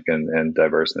dynamic and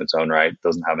diverse in its own right. It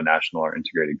doesn't have a national or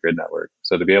integrated grid network.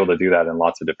 So to be able to do that in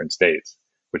lots of different states,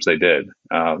 which they did,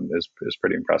 is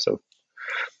pretty impressive.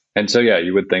 And so, yeah,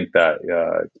 you would think that,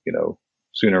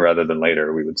 sooner rather than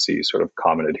later, we would see sort of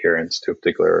common adherence to a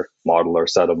particular model or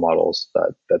set of models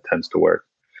that tends to work.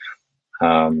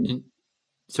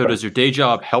 So does your day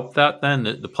job help that then?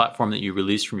 The platform that you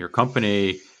released from your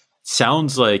company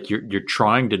sounds like you're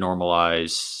trying to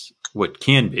normalize what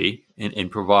can be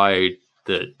and provide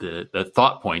the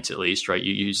thought points, at least, right?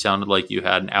 You sounded like you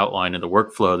had an outline of the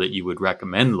workflow that you would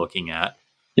recommend looking at.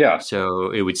 Yeah.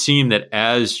 So it would seem that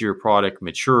as your product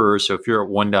matures, so if you're at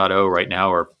 1.0 right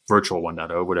now, or virtual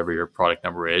 1.0, whatever your product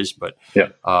number is, but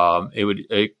yeah,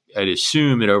 I'd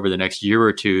assume that over the next year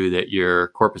or two that your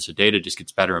corpus of data just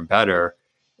gets better and better.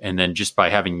 And then just by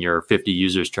having your 50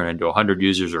 users turn into 100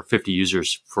 users or 50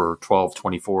 users for 12,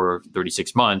 24,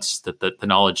 36 months, that the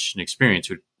knowledge and experience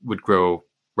would grow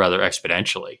rather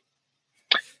exponentially.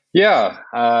 Yeah,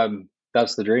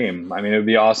 that's the dream. I mean, it would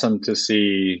be awesome to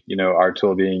see, our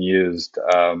tool being used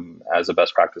as a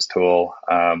best practice tool.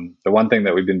 The one thing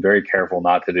that we've been very careful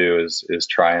not to do is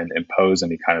try and impose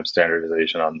any kind of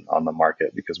standardization on the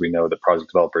market, because we know that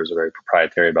project developers are very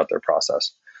proprietary about their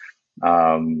process.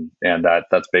 And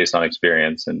that's based on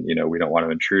experience, and we don't want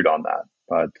to intrude on that.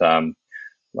 But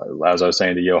as I was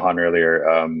saying to Johan earlier,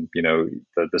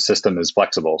 the system is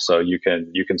flexible, so you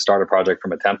can start a project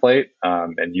from a template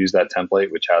and use that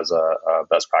template, which has a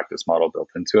best practice model built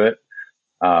into it.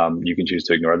 You can choose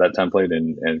to ignore that template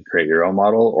and create your own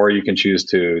model, or you can choose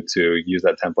to use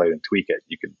that template and tweak it.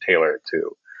 You can tailor it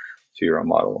to your own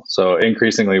model. So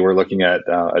increasingly, we're looking at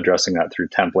addressing that through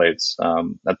templates.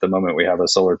 At the moment, we have a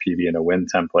solar PV and a wind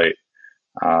template,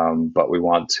 but we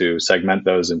want to segment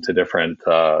those into different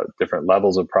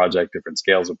levels of project, different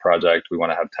scales of project. We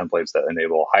want to have templates that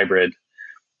enable hybrid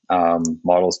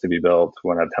models to be built. We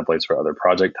want to have templates for other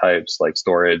project types like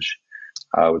storage,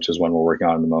 which is one we're working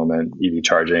on at the moment. EV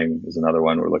charging is another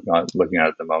one we're looking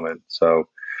at the moment. So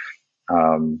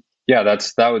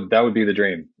that would be the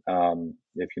dream.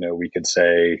 If we could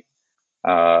say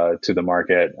to the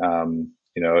market,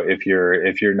 if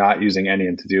you're not using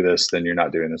Enion to do this, then you're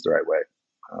not doing this the right way.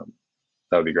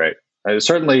 That would be great.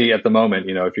 Certainly at the moment,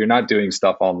 if you're not doing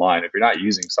stuff online, if you're not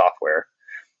using software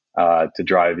to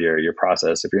drive your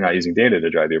process, if you're not using data to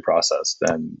drive your process,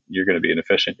 then you're going to be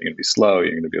inefficient. You're going to be slow.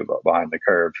 You're going to be behind the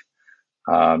curve.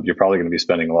 You're probably going to be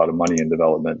spending a lot of money in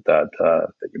development that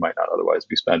you might not otherwise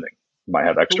be spending. You might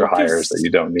have extra hires that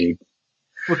you don't need.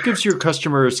 What gives your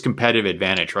customers competitive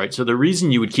advantage, right? So the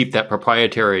reason you would keep that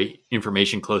proprietary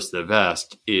information close to the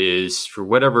vest is for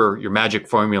whatever your magic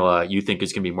formula you think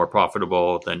is going to be more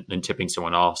profitable than tipping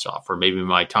someone else off, or maybe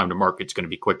my time to market is going to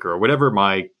be quicker, or whatever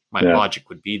my logic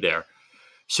would be there.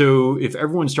 So if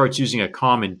everyone starts using a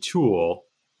common tool,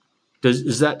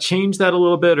 does that change that a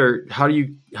little bit, or how do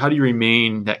you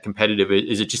remain that competitive?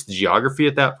 Is it just the geography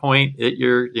at that point that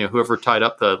whoever tied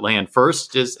up the land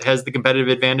first has the competitive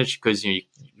advantage because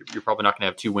you're probably not going to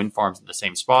have two wind farms in the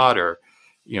same spot, or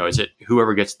is it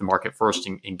whoever gets the market first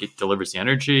and delivers the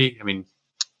energy? I mean,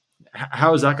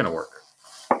 how is that going to work?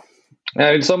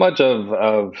 And so much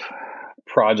of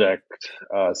project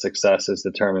success is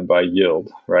determined by yield,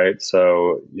 right?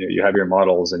 So you have your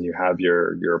models and you have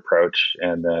your approach,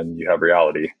 and then you have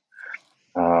reality.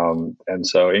 And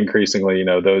so increasingly,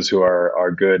 those who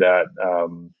are good at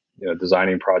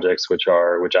designing projects which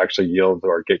actually yield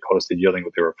or get close to yielding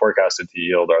what they were forecasted to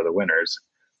yield are the winners.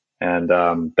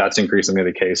 And that's increasingly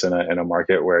the case in a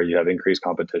market where you have increased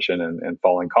competition and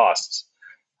falling costs.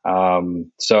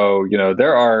 So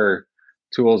there are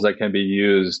tools that can be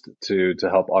used to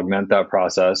help augment that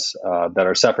process that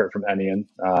are separate from Enion.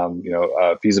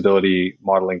 Feasibility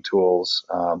modeling tools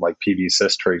like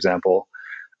PVSys, for example,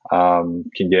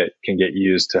 can get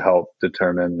used to help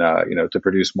determine to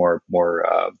produce more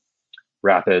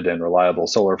rapid and reliable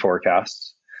solar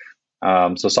forecasts.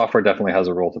 So software definitely has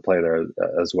a role to play there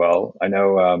as well. I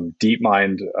know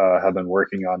DeepMind have been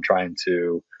working on trying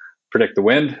to predict the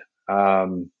wind.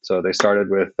 So they started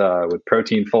with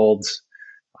protein folds,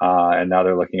 and now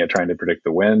they're looking at trying to predict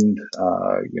the wind.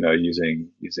 Using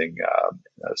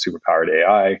superpowered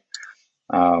AI.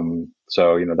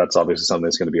 So that's obviously something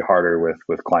that's going to be harder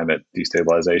with climate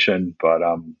destabilization. But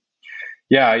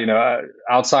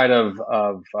outside of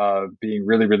being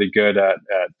really really good at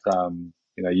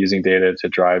using data to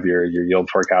drive your yield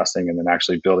forecasting, and then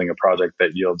actually building a project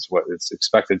that yields what it's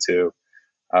expected to.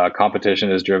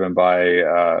 Competition is driven by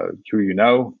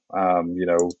who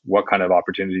what kind of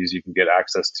opportunities you can get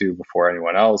access to before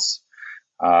anyone else,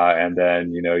 and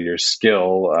then your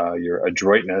skill, your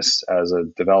adroitness as a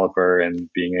developer, and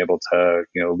being able to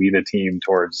lead a team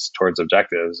towards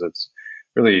objectives. It's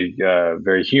really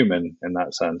very human in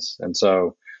that sense, and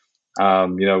so.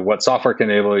 What our software can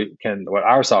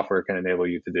enable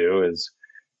you to do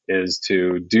is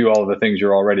to do all of the things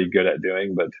you're already good at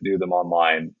doing, but to do them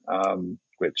online,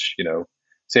 which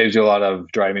saves you a lot of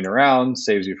driving around,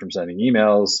 saves you from sending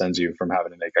emails, sends you from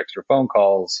having to make extra phone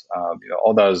calls.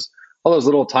 All those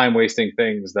little time wasting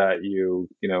things that you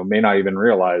may not even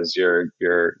realize are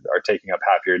taking up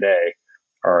half your day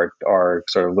are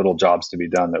sort of little jobs to be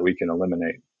done that we can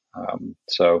eliminate.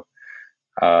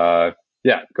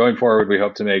 Going forward, we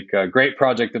hope to make great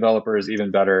project developers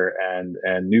even better,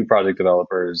 and new project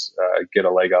developers get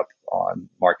a leg up on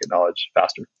market knowledge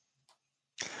faster.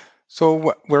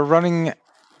 So we're running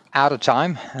out of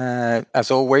time.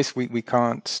 As always, we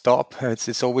can't stop.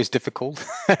 It's always difficult.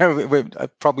 we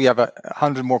probably have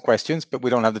 100 more questions, but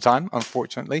we don't have the time,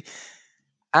 unfortunately.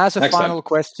 As a final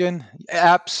question,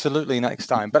 absolutely next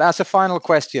time. But as a final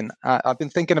question, I've been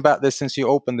thinking about this since you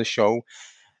opened the show.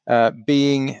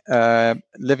 Living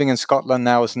in Scotland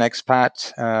now as an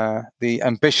expat, the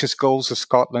ambitious goals of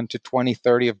Scotland to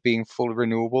 2030 of being fully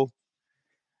renewable.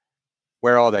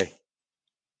 Where are they?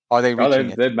 Are they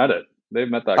reaching it? They've met it. They've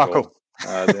met that goal. Cool.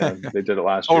 They did it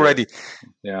last year. Already.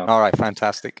 Yeah. All right.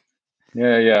 Fantastic.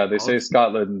 Yeah. They say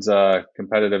Scotland's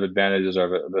competitive advantages are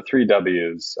the 3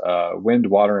 W's: wind,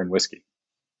 water, and whiskey.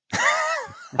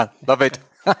 I love it.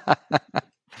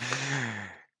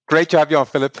 Great to have you on,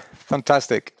 Philip.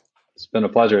 Fantastic. It's been a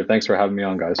pleasure. Thanks for having me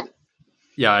on, guys.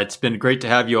 Yeah, it's been great to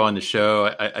have you on the show.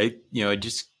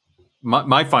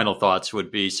 My final thoughts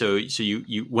would be, so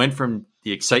you went from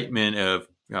the excitement of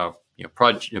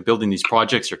building these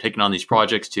projects or taking on these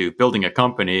projects to building a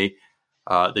company.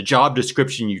 The job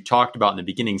description you talked about in the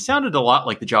beginning sounded a lot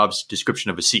like the job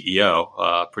description of a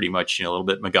CEO, pretty much, a little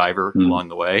bit MacGyver along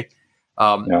the way.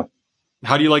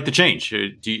 How do you like the change?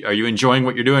 Are you enjoying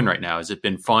what you're doing right now? Has it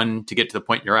been fun to get to the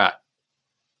point you're at?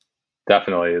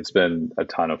 Definitely. It's been a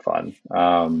ton of fun.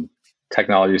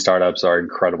 Technology startups are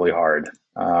incredibly hard.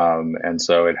 And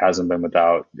so it hasn't been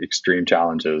without extreme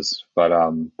challenges. But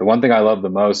the one thing I love the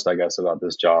most, I guess, about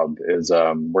this job is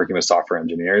working with software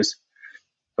engineers.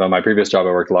 So my previous job,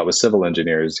 I worked a lot with civil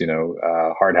engineers,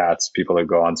 hard hats, people that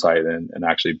go on site and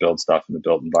actually build stuff in the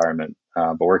built environment.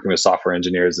 But working with software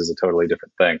engineers is a totally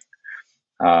different thing.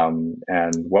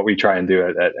 And what we try and do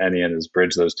at NEN is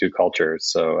bridge those two cultures.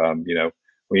 So,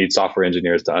 we need software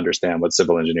engineers to understand what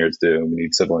civil engineers do, and we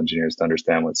need civil engineers to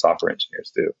understand what software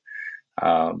engineers do.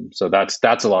 So that's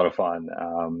a lot of fun.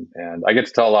 And I get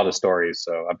to tell a lot of stories.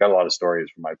 So I've got a lot of stories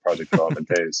from my project development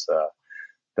days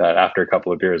that after a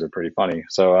couple of beers are pretty funny.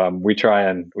 So we try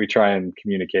and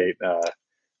communicate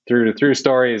through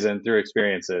stories and through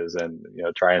experiences, and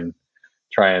try and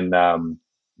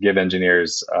give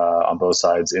engineers on both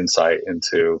sides insight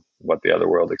into what the other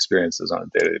world experiences on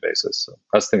a day-to-day basis. So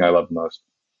that's the thing I love the most.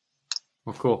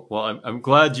 Well, cool. Well, I'm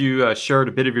glad you shared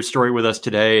a bit of your story with us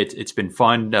today. It's been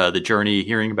fun, the journey,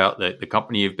 hearing about the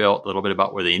company you've built, a little bit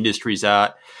about where the industry's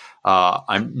at.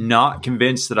 I'm not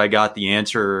convinced that I got the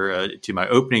answer to my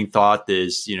opening thought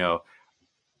is,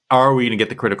 are we going to get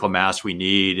the critical mass we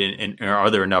need, and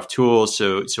are there enough tools?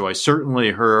 So I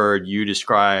certainly heard you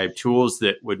describe tools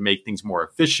that would make things more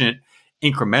efficient,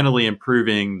 incrementally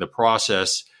improving the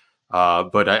process.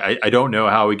 But I don't know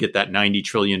how we get that $90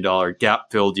 trillion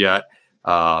gap filled yet.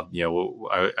 I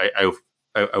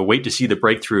wait to see the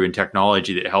breakthrough in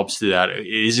technology that helps do that. It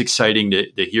is exciting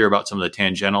to hear about some of the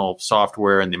tangential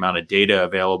software and the amount of data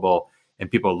available and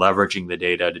people leveraging the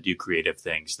data to do creative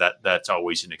things. That's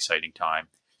always an exciting time.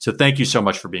 So thank you so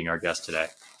much for being our guest today.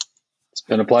 It's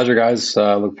been a pleasure, guys.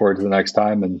 Look forward to the next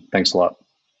time, and thanks a lot.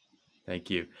 Thank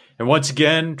you. And once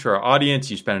again, to our audience,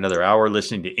 you spent another hour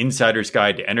listening to Insider's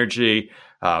Guide to Energy.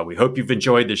 We hope you've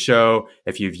enjoyed the show.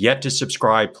 If you've yet to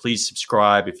subscribe, please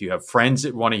subscribe. If you have friends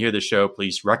that want to hear the show,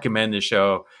 please recommend the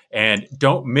show. And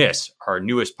don't miss our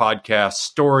newest podcast,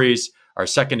 Stories. Our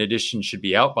second edition should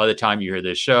be out by the time you hear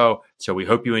this show. So we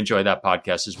hope you enjoy that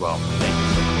podcast as well.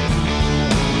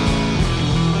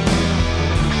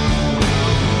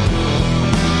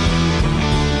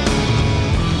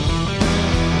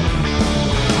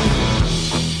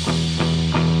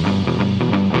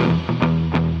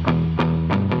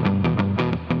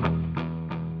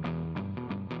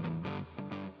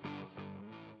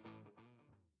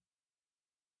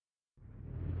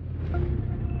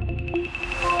 Thank you.